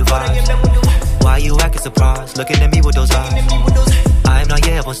back with the vibes. Why you acting surprised? Looking at me with those eyes. I am not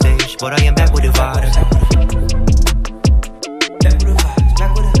yet on stage, but I am back with the vibes.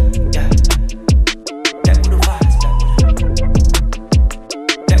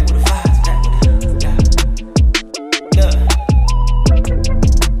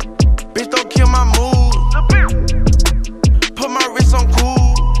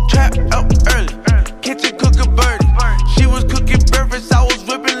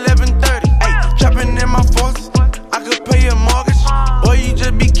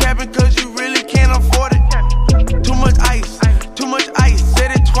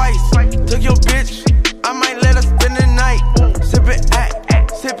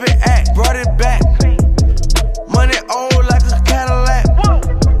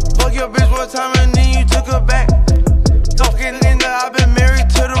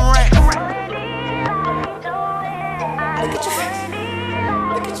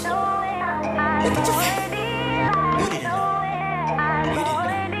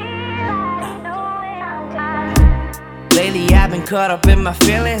 Lately I've been caught up in my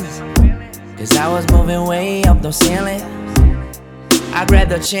feelings, cause I was moving way up the ceiling. I grabbed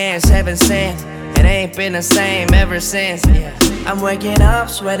the chance, heaven sent. It ain't been the same ever since. Yeah. I'm waking up,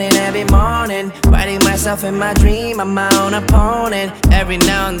 sweating every morning, fighting myself in my dream, I'm my own opponent. Every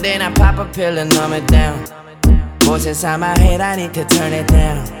now and then I pop a pill and numb it down. Voice inside my head, I need to turn it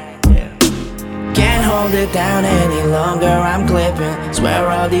down. Yeah. Can't hold it down any longer, I'm clipping. Swear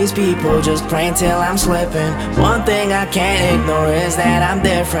all these people just praying till I'm slipping. One thing I can't ignore is that I'm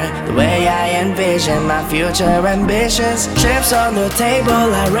different. The way I envision my future ambitions. Chips on the table,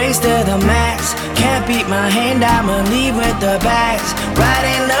 I race to the max. Can't beat my hand, I'ma leave with the bags.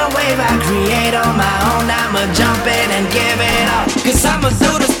 Riding the wave I create on my own, I'ma jump in and give it up. Cause I'ma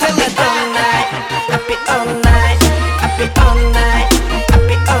do this till it's all night. I be all night, I be all night, I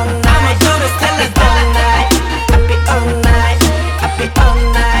be all night. I'ma do this till it's all night. I be all night, I be all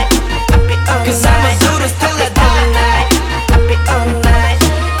night, I be all night. Cause I'ma do this till it's all night. I be all night,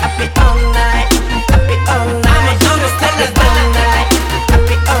 I be all night, I be all night. I'ma do this till it's all night. I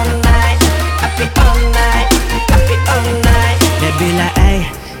be all night, I be all night, I be all night. They be like, hey,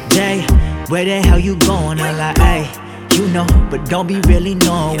 Jay, where the hell you going? I'm like, hey, you know, but don't be really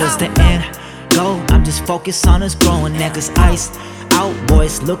knowing what's the end goal. I'm just focused on us growing, niggas iced out,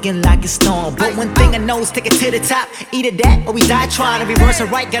 boys looking like it's storm. But one thing I know is take it to the top. Either that or we die trying. Every verse I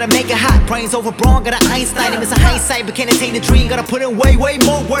write, gotta make it hot. Brains over brawn, got an Einstein. It was a hindsight, but can't attain the dream. Gotta put in way, way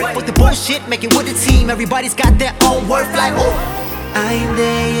more work. Fuck the bullshit, make it with the team. Everybody's got their own worth, like, oh, I ain't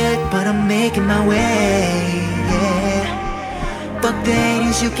there yet, but I'm making my way, yeah. Fuck the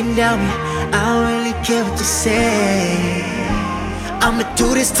haters, you can doubt me, I don't really care what you say. I'ma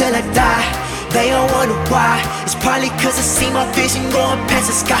do this till I die, they don't wonder why. It's probably cause I see my vision going past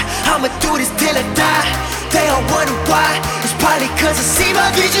the sky. I'ma do this till I die, they don't wonder why. It's probably cause I see my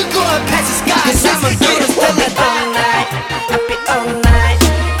vision going past the sky. Cause I'ma do this till I die. All night, I be all night,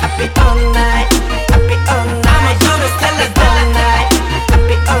 I be all night, I be all night. I'ma do this till I die. All night, I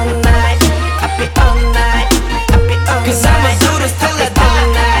be all night, I be all night, I be all night. Cause I'ma do this till I die.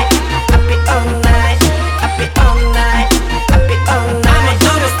 All night, I be all night, I be all night, I be all night. I'ma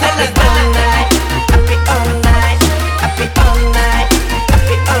do this till I die. All night, I be all night, I be all night, I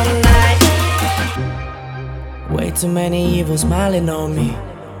be all night. Way too many evil smiling on me.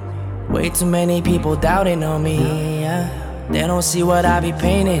 Way too many people doubting on me, yeah. They don't see what I be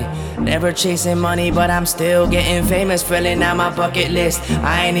painting. Never chasing money, but I'm still getting famous. Filling out my bucket list.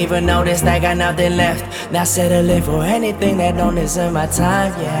 I ain't even noticed I got nothing left. Not settling for anything that don't deserve my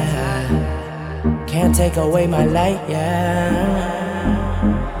time, yeah. Can't take away my light, yeah.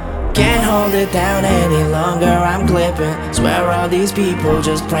 Can't hold it down any longer, I'm clipping. Swear all these people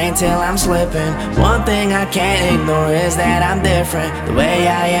just praying till I'm slipping. One thing I can't ignore is that I'm different. The way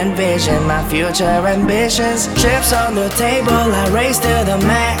I envision my future ambitions. Chips on the table, I race to the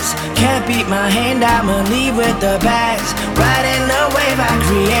max. Can't beat my hand, I'ma leave with the bags. Riding the wave I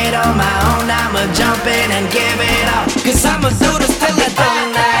create on my own, I'ma jump in and give it up. Cause I'ma do this till I die.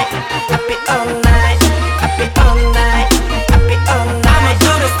 All night, I be all night, I be all night, I be all night. I'ma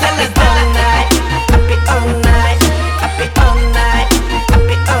do this till I die. All night, I be all night, I be all night, I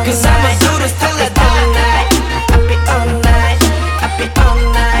be all night. Cause I'ma do this till I die. All night, I be all night, I be all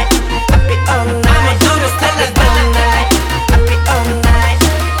night, I be all night. I'ma do this till I die. All night, I be all night,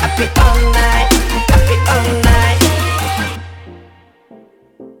 I be all night, I be all night.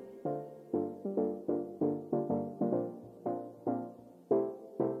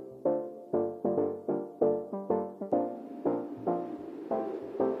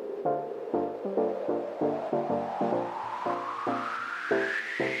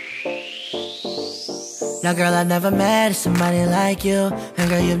 Now girl, I've never met somebody like you. And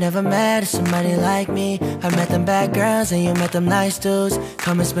girl, you've never met somebody like me. I met them bad girls and you met them nice dudes.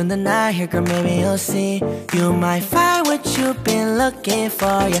 Come and spend the night here, girl, maybe you'll see. You might find what you've been looking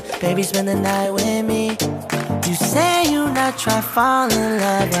for, yeah. Baby, spend the night with me. You say you not try fall in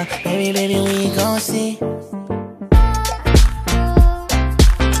love, yeah. Baby, we gon' see.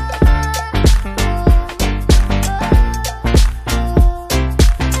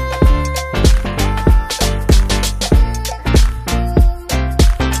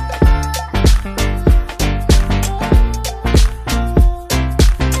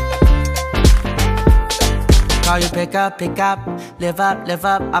 Call you pick up, live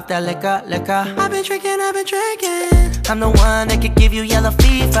up off that liquor. I've been drinking. I'm the one that could give you yellow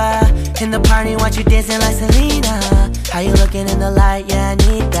fever. In the party, watch you dancing like Selena. How you looking in the light? Yeah, I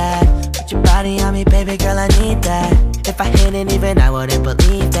need that. Put your body on me, baby girl, I need that. If I hit it even, I wouldn't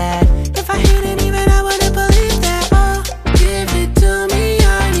believe that. If I hit it even, I wouldn't believe that. Oh, give it to me,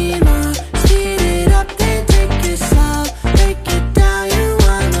 I need more. Speed it up, then take it slow. Take it down, you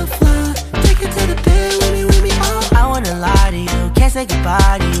on the floor. Take it to the bed with me, oh. I wanna lie to you, can't say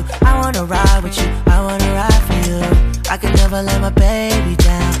goodbye to you. I wanna ride with you, I wanna ride for you. I could never let my baby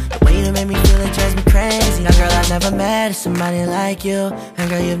down. The way you make me feel it drives me crazy. Now girl, I've never never met somebody like you. And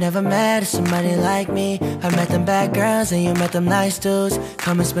girl, you've never met somebody like me. I met them bad girls and you met them nice dudes.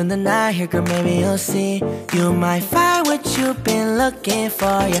 Come and spend the night here, girl, maybe you'll see. You might find what you've been looking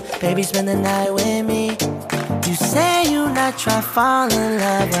for. Yeah, baby, spend the night with me. You say you not try fall in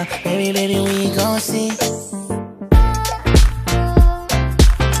love, but baby, we gon' see.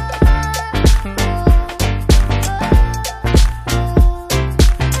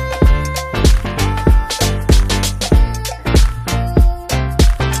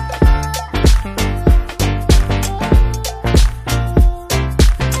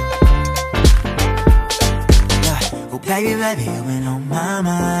 Baby, baby, you've been on my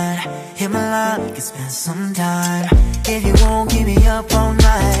mind. Hit my line, we can spend some time. If you won't keep me up all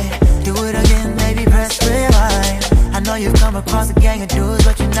night, do it again, baby, press rewind. I know you come across a gang of dudes,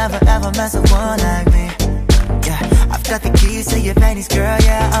 but you never ever mess with one like me. Yeah, I've got the keys to your panties, girl,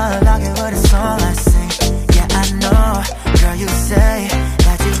 yeah, unlock it with a song I sing. Yeah, I know, girl, you say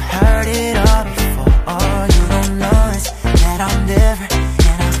that you heard it all before. Oh, you don't know it's that I'm different,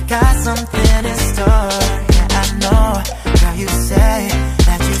 and I've got something in store. No, girl, you say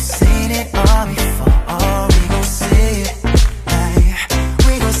that you've seen it all before. Oh, we gon' see it, hey,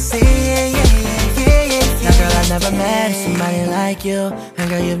 we gon' see it, yeah. Now, girl, I've never met somebody like you. And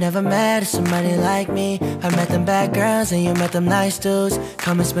girl, you've never met somebody like me. I met them bad girls and you met them nice dudes.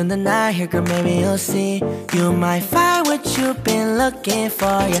 Come and spend the night here, girl, maybe you'll see. You might find what you've been looking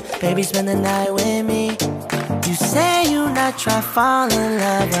for. Yeah, baby, spend the night with me. You say you not try fall in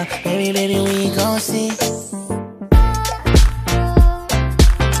love, but baby, we gon' see.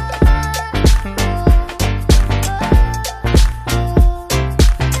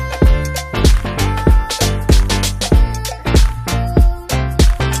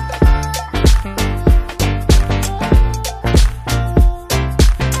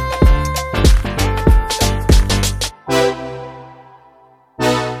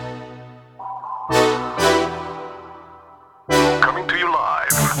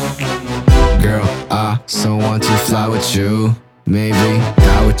 Fly with you, maybe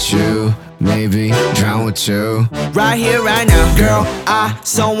die with you, maybe drown with you. Right here, right now, girl, I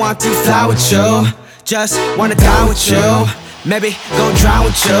so want to fly with you. Just wanna die with you, maybe go drown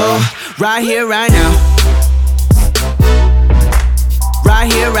with you. Right here, right now. Right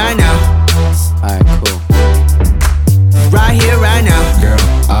here, right now. Alright, cool. Right here, right now. Girl,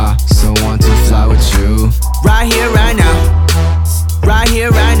 I so want to fly with you. Right here, right now. Right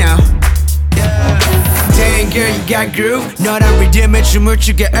here, right now. Dang girl, you got groove. 너랑 리듬에 춤을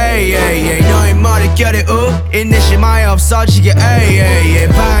추게, ay, ay, ay. 너의 머릿결에 인내심이 없어지게, ay, ay, ay.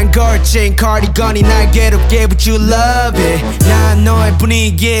 반걸친 cardigan이 날 괴롭게, but you love it. 난 너의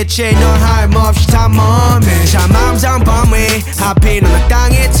분위기에 취해, 넌 하염없이 탐험해. 참 항상 범위, 하필 넌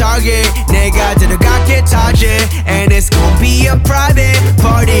땅의 target. 내가 들어갈게 target, and it's gonna be a private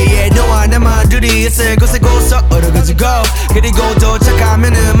party. Yeah, 너와 나만 둘이 있을 곳에 고서 얼어가지고, 그리고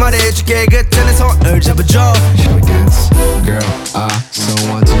도착하면은 말해줄게, 그때는 손을 잡아줘. Shall we dance? Girl, I so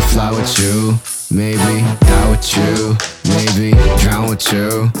want to fly with you. Maybe die with you, maybe drown with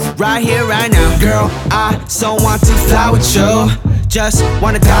you. Right here, right now. Girl, I so want to fly with you. Just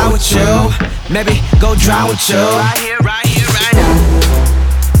wanna die with you, maybe go drown with you. Right here, right here, right now.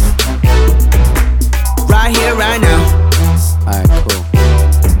 Right here, right now. Alright, cool.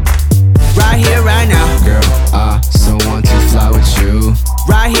 Right here, right now. Girl, I so want to fly with you.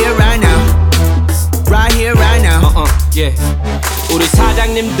 Right here, right now. Right here, right now. Yeah. 우리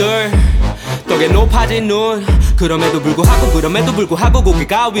사장님들 떡에 높아진 눈, 그럼에도 불구하고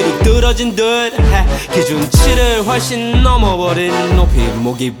고개가 위로 들어진 듯 해. 기준치를 훨씬 넘어버린 높이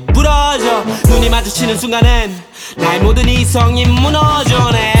목이 부러져. 눈이 마주치는 순간엔 나의 모든 이성이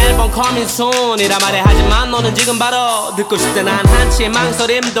무너져. 내 앨범 coming soon 이라 말해. 하지만 너는 지금 바로 듣고 싶다. 난 한치의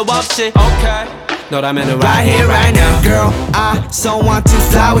망설임도 없이 okay. 너라면 right here, right now. Girl, I so want to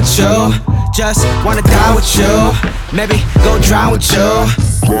fly with you. Just wanna die with you, maybe go drown with you.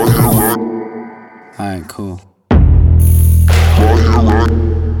 Alright, cool.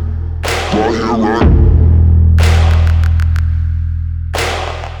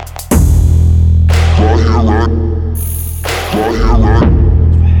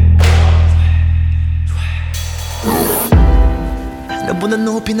 너보다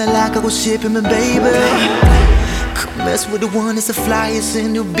높이 날아가고 싶으면 baby, come mess with the one that's the flyest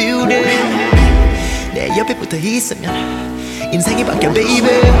in the building. 내 옆에 붙어 있으면 인생이 바뀌어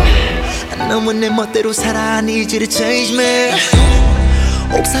baby. 너무 내 멋대로 살아, I need you to change me.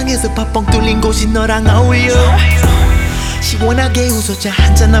 옥상에서 팥뻥 뚫린 곳이 너랑 어울려. 시원하게 웃어자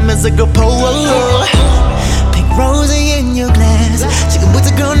한잔하면서 go pour. Pink rose in your glass.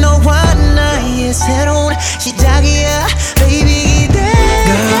 지금부터 girl 너와 나의 새로운 시작이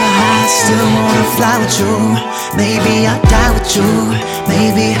fly with you. Maybe I'll die with you.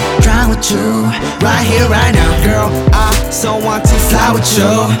 Maybe drown with you. Right here, right now, girl. I so want to fly with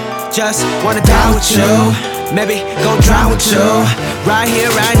you. Just wanna die with you. Maybe go drown with you. Right here,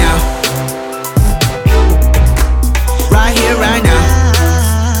 right now. Right here, right now.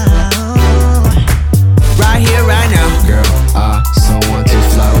 Right here, right now. Girl, I so want to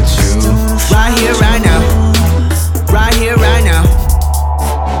fly with you. Right here, right now. Right here, right now.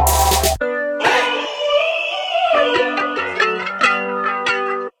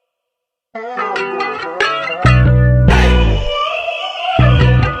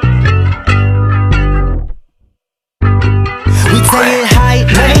 We take it high,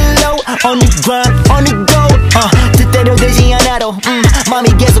 level low. On the grind, on the go. 뜻대로 되지 않아도 마음이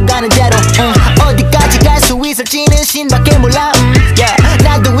계속 가는 대로 어디까지 갈 수 있을지는 신밖에 몰라 yeah.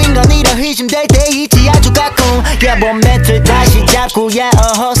 나도 인간이라 의심될 때 있지 아주 가끔 yeah, 뭐 멘트 다시 잡고 yeah,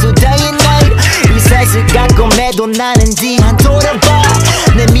 hustle day and night 이 섹스 가끔해도 나는 뒤안 돌아봐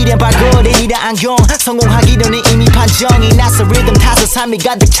내 미련 발걸음이라 안경 성공하기 전에 이미 판정이 났어 리듬 타서 삶이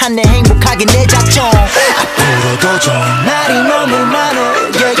가득 찼네 행복하게 내 작정 앞으로도 좀 말이 너무 많아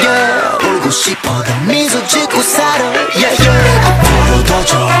yeah, yeah. 울고 싶어도 미소 짓고 살아 yeah, yeah. 앞으로도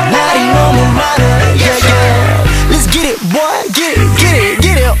좀 말이 너무 많아 yeah, yeah. Let's get it boy get it get it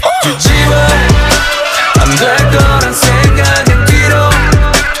get it 뒤집어 안 될 거란 생각은 뒤로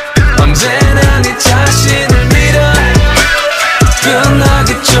언제나 네 자신을 믿어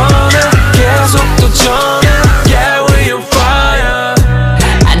끝나기 전에 계속 도전해 Yeah we on fire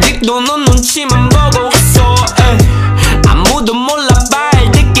아직도 넌 눈치만 보고 있어 아무도 몰라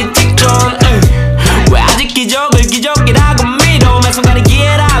발 딛기 직전 왜 아직 기적을 기적이라고 믿어 매 순간이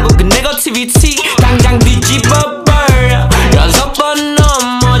기회라고 그 네거티비티 당장 뒤집어버려 6번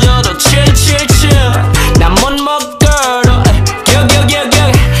넘어져도 칠칠칠 난 못 먹어도 기억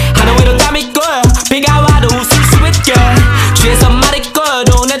하나 위로 다 믿고 비가 와도 웃을 수 있게 뒤에서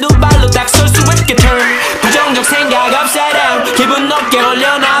말했거도 내 두 발로 딱 설 수 있게 turn 부정적 생각 upside down 기분 높게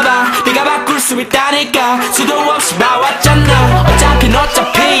올려놔봐 네가 바꿀 수 있다니까 수도 없이 봐왔잖아 어차피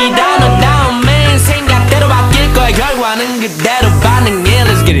다는 다음엔 생각대로 바뀔 거야 결과는 그대로 반응해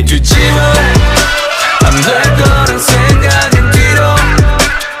Let's get it 뒤집어 안 될 거란 생각은 뒤로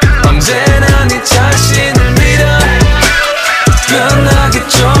언제나 네 자신을 믿어 끝나기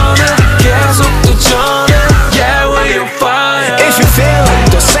전에 계속 도전해 Yeah we on fire If you feel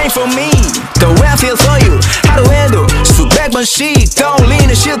the same for me the way I feel for you 하루에도 수백 번씩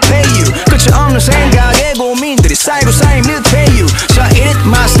떠올리는 실패 you 끝이 없는 생각에 고민들이 쌓이고 쌓인 milk you So eat it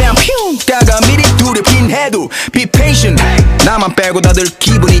마시 down 퓨가가 미리 두렵긴 해도 Be patient 나만 빼고 다들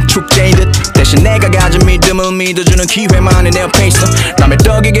기분이 축제인 듯 대신 내가 가진 믿음을 믿어주는 기회만이 내 옆에 있어 남의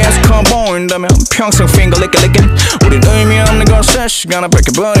떡이 계속 커 보인다면 평생 finger licking 우린 의미 없는 것에 시간을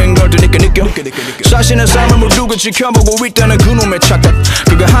뺏겨버린 걸 느껴 자신의 삶을 모두가 지켜보고 있다는 그놈의 착각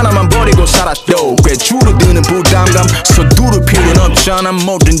그거 하나만 버리고 살았도 꽤 줄어드는 부담감 서두를 필요는 없잖아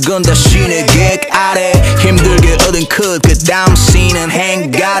모든 건 다 신의 계획 아래 힘들게 얻은 그 다음 씬은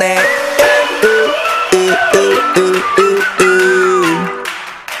행가래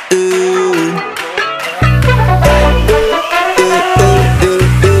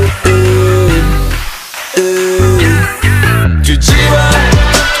뒤집어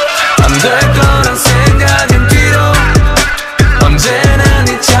안 될 거란 생각은 뒤로 언제나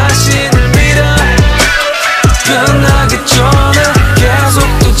네 자신을 믿어 끝나기 전에 계속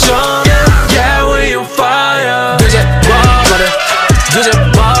도전해 Yeah we on fire 뒤집어버려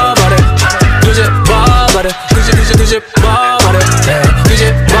뒤집어버려 뒤집어버려 뒤집어버려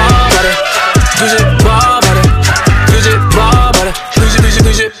뒤집어버려 뒤집어버려 뒤집어버려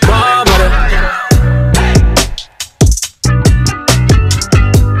뒤집어버려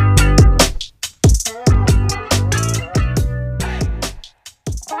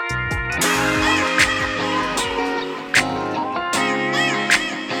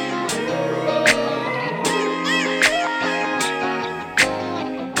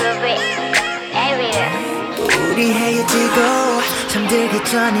우리 헤어지고 잠들기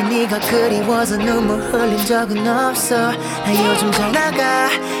전에 네가 그리워서 눈물 흘린 적은 없어 나 요즘 잘 나가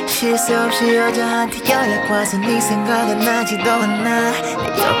실수 없이 여자한테 연락 와서 네 생각은 나지도 않아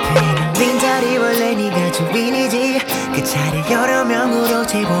내 옆에 있는 빈자리 원래 네가 주인이지 그 자리 여러 명으로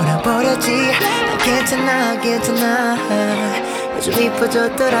재보내버렸지 난 괜찮아 요즘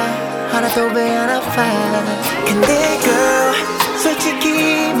이뻐졌더라 하나도 왜 안 아파 근데 girl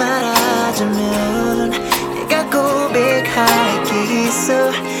솔직히 말하자면 내가 고백할 게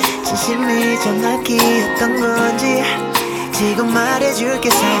있어 진심이 전화기였던 건지 지금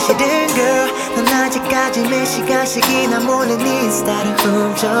말해줄게 사실은 girl 넌 아직까지 몇 시간씩이나 몰래 네 인스타를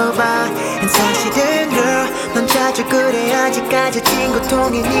훔쳐봐 And 사실은 girl 넌 자주 그래 아직까지 친구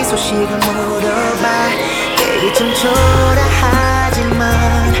통해 네 소식을 물어봐 Baby 좀 초라하지만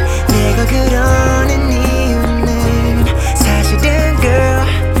내가 그러는 이유는 사실은 girl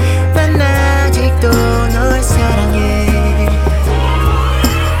난 아직도 널 사랑해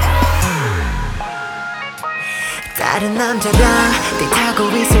다른 남자랑 데이트하고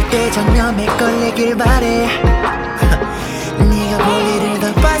있을 때 전념에 걸리길 바래 네가 볼일을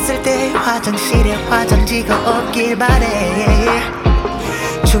더 봤을 때 화장실에 화장지가 없길 바래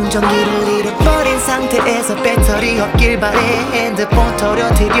충전기를 잃어버린 상태에서 배터리 없길 바래 핸드폰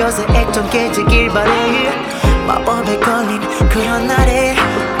터려뜨려서 액정 깨지길 바래 마법에 걸린 그런 날에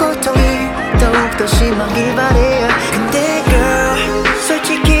고통이 더욱더 심하길 바래 근데 girl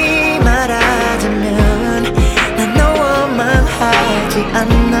솔직히 말하자면 난 너와 원망하지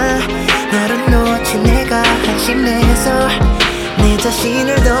않아 너를 놓치 내가 한심해서 내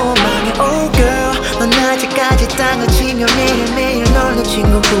자신을 더 원망해 Oh girl 넌 아직까지 땅을 치며 매일매일 널 놓친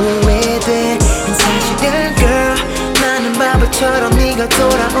거 후회돼 사실은 girl 나는 바보처럼 네가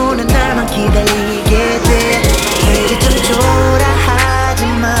돌아오는 날만 기다리게 돼 이제 좀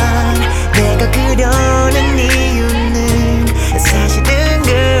초라하지만 내가 그러는 이유는 사실은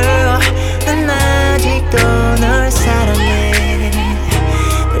girl 난 아직도 널 사랑해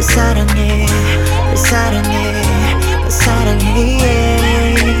널 사랑해 널 사랑해 널 사랑해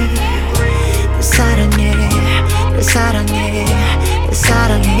널 사랑해 널 사랑해 널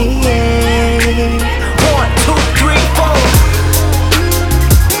사랑해 1, 2, 3, 4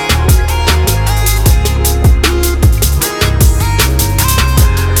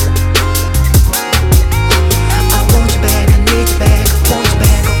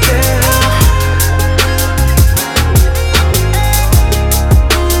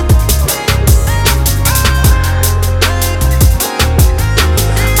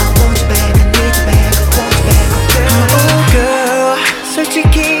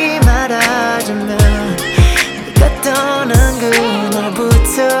 솔직히 말하자면 네가 떠난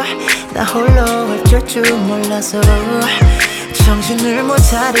그날부터 나 홀로 어쩔 줄 몰라서 정신을 못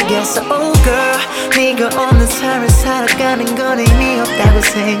차리겠어 Oh girl 네가 없는 삶을 살아가는 건 의미 없다고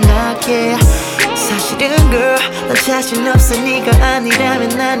생각해 사실은 girl 넌 자신 없어 네가 아니라면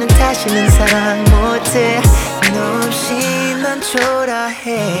나는 다시는 사랑 못해 너 없이 난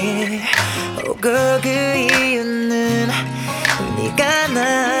초라해 Oh girl 그 이유는 네가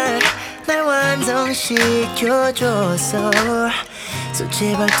날 완성시켜줘서 So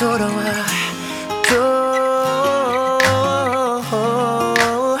제발 돌아와 줘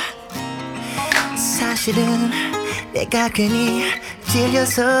사실은 내가 괜히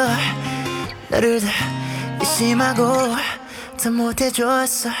질려서 너를 더 의심하고 더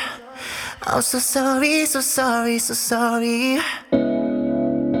못해줬어 Oh so sorry so sorry so sorry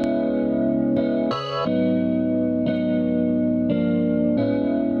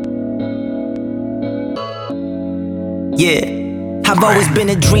Yeah, I've always been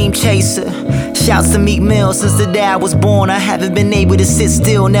a dream chaser. Shouts to Meek Mill, since the day I was born I haven't been able to sit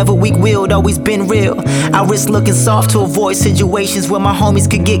still, never weak-willed, always been real. I risk looking soft to avoid situations where my homies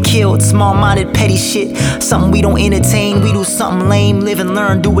could get killed. Small-minded, petty shit, something we don't entertain. We do something lame, live and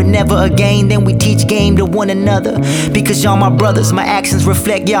learn, do it never again. Then we teach game to one another, because y'all my brothers. My actions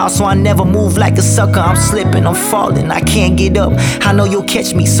reflect y'all, so I never move like a sucker. I'm slipping, I'm falling, I can't get up. I know you'll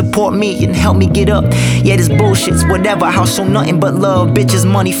catch me, support me, and help me get up. Yeah, this bullshit's whatever, I'll show nothing but love. Bitches,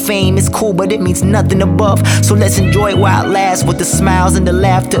 money, fame, it's cool, but it means nothing above. So let's enjoy it while it lasts, with the smiles and the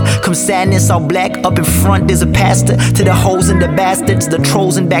laughter. Come sadness, all black, up in front there's a pastor. To the hoes and the bastards, the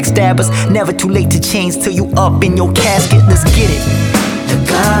trolls and backstabbers, never too late to change till you up in your casket. Let's get it.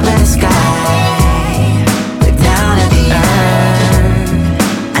 Look up at the sky, look down at the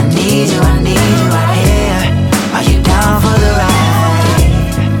earth. I need you right here. Are you down for the ride?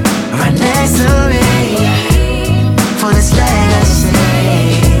 Right next to me, for this legacy.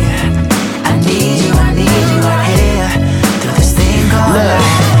 I need you right here. Through this thing called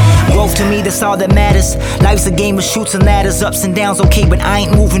life. Growth to me, that's all that matters. Life's a game of shoots and ladders, ups and downs, okay, but I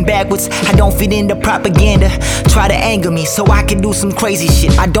ain't moving backwards. I don't fit into propaganda. Try to anger me so I can do some crazy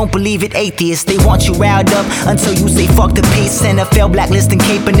shit. I don't believe it, atheists. They want you riled up until you say fuck the peace. NFL blacklisting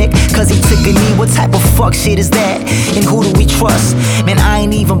Kaepernick, cause he took a knee. What type of fuck shit is that? And who do we trust? Man, I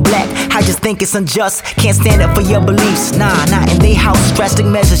ain't even black, I just think it's unjust. Can't stand up for your beliefs, nah, not in they house. Drastic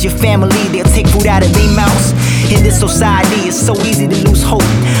measures, your family, they'll take food out of their mouths. In this society, it's so easy to lose hope.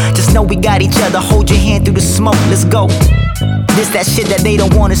 Just know we got each other, hold your hand through the smoke, let's go. This that shit that they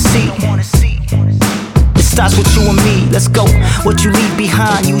don't wanna see. It's starts with you and me. Let's go. What you leave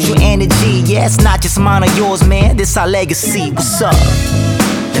behind, use your energy. Yeah, it's not just mine or yours, man. This our legacy. What's up?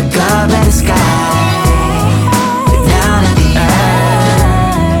 Look up at the sky, look down at the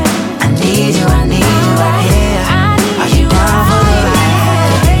earth. I need you right here. Are you down for the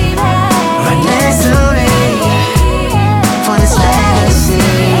ride? Right next to me, for this legacy.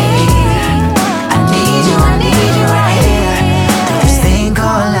 I need you right here. Through this thing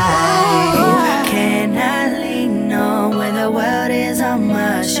called life. Can I lean on when the world is on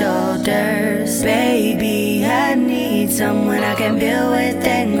my shoulders? Baby, I need someone I can build with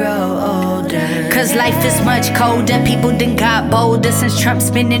and grow older. Cause life is much colder, people done got bolder. Since Trump's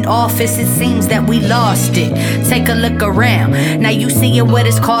been in office, it seems that we lost it. Take a look around, now you seeing what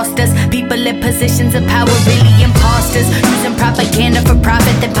it's cost us. People in positions of power, really imposters. Using propaganda for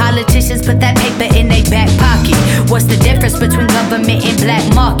profit, then politicians put that paper in their back pocket. What's the difference between government and black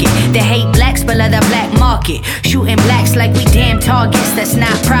market? They hate blacks but love the black market. Shooting blacks like we damn targets, that's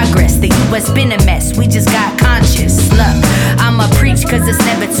not progress. The US been a mess, we just got conscious. Look, I'ma preach cause it's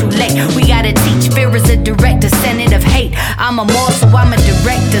never too late. We gotta teach fear is a direct descendant of hate. I'm a more, so I'm a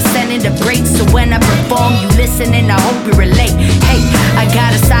direct descendant of great. So when I perform, you listen and I hope you relate. Hey, I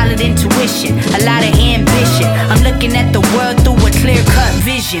got a solid intuition, a lot of ambition. I'm looking at the world through a clear-cut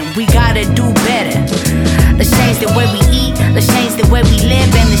vision. We gotta do better. Let's change the way we eat, let's change the way we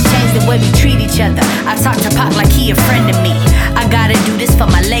live, and let's change the way we treat each other. I talk to Pop like he a friend of me. I gotta do this for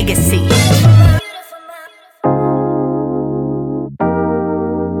my legacy.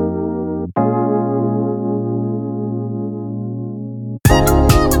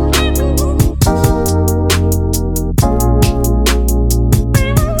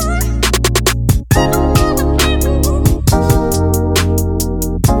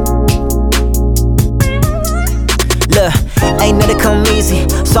 Ain't let it come easy,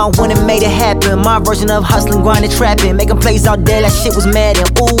 so I went and made it happen. My version of hustling, grinding, trapping, making plays out there, that shit was mad. And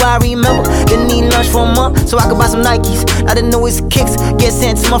ooh, I remember, didn't need lunch for a month, so I could buy some Nikes. Now the newest kicks get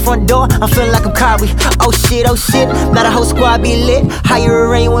sent to my front door. I'm feeling like I'm Kyrie. Oh shit, now the whole squad be lit.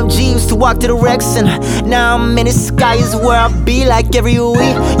 Hire an AOMG, used to walk to the Rex, and now I'm in the sky is where I be like every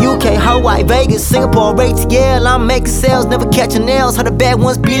week. UK, Hawaii, Vegas, Singapore, ATL. I'm making sales, never catching nails. How the bad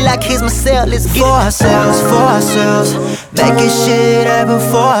ones be like, here's my cell, let's get it. For ourselves, making shit happen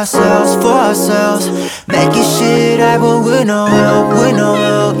for ourselves, making shit happen with no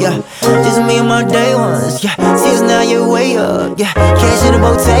help, yeah. Just me and my day ones, yeah. Since now you're way up, yeah. Cash in the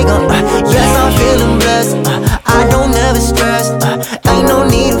Bottega, yes I'm feeling blessed. I don't ever stress, ain't no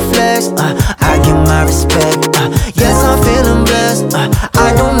need to flex. I give my respect, yes I'm feeling blessed.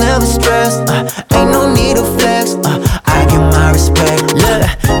 I don't ever stress, ain't no need to flex. I give my respect.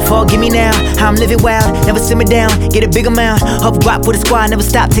 Look, forgive me now, how I'm living wild, never sit me down, get a big amount of guap for the squad, never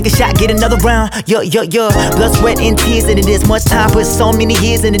stop, take a shot, get another round. Yeah, blood, sweat, and tears into this. Much time, put so many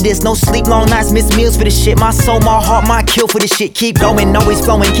years into this. No sleep, long nights, miss meals for this shit. My soul, my heart, my kill for this shit. Keep going, always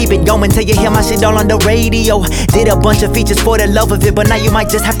flowing, keep it going till you hear my shit all on the radio. Did a bunch of features for the love of it, but now you might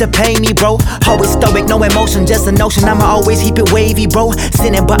just have to pay me, bro. Always stoic, no emotion, just a notion. I'ma always keep it wavy, bro.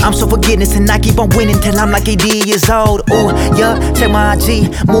 Sinning, but I'm so forgiveness, and I keep on winning till I'm like 80 years old. Ooh, yeah, check my IG,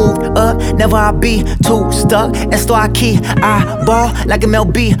 moved up, never I be too stuck. Esto aquí, I ball like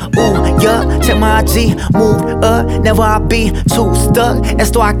MLB. Ooh, yeah, check my IG, moved up, never I be too stuck.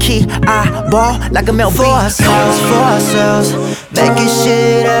 Esto aquí, I ball like MLB. For ourselves, making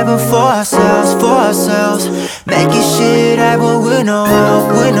shit happen for ourselves, making shit happen with no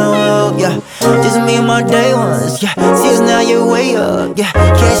help, yeah. Just me and my day ones, yeah. Since now you're way up, yeah.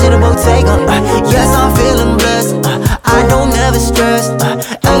 Cash in the Bottega, yes I'm feeling blessed. I don't ever stress,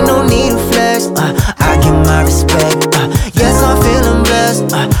 ain't no need to flex. I give my respect, yes I'm feeling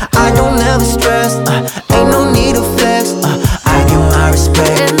blessed. I don't ever stress, ain't no need to flex. I give my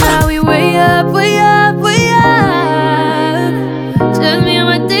respect. And now we way up. Just me and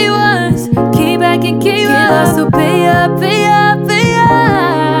my day ones, keep back and keep up. So pay up.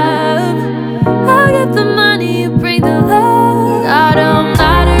 I'll get the money, you bring the love. Out on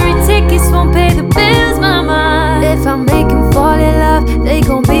lottery tickets won't pay the bills, mama. If I make them fall in love, they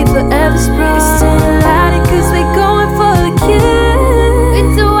gon' be forever sprung. It's still lighting cause we going for the kill. We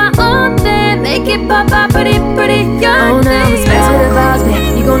do our own thing, make it pop, pretty young thing. Oh, now it's back to the vibes,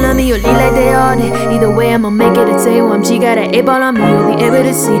 man. You gon' love me or leave like they all did. Either way, I'ma make it a day one. She got an 8-ball on me, you'll be able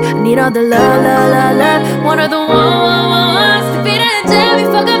to see. I need all the love. One of the ones to be that jam. We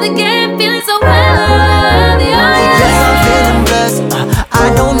fuck up the game, feeling so well. Yes, I'm feeling blessed. I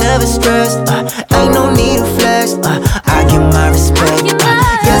don't ever stress. Ain't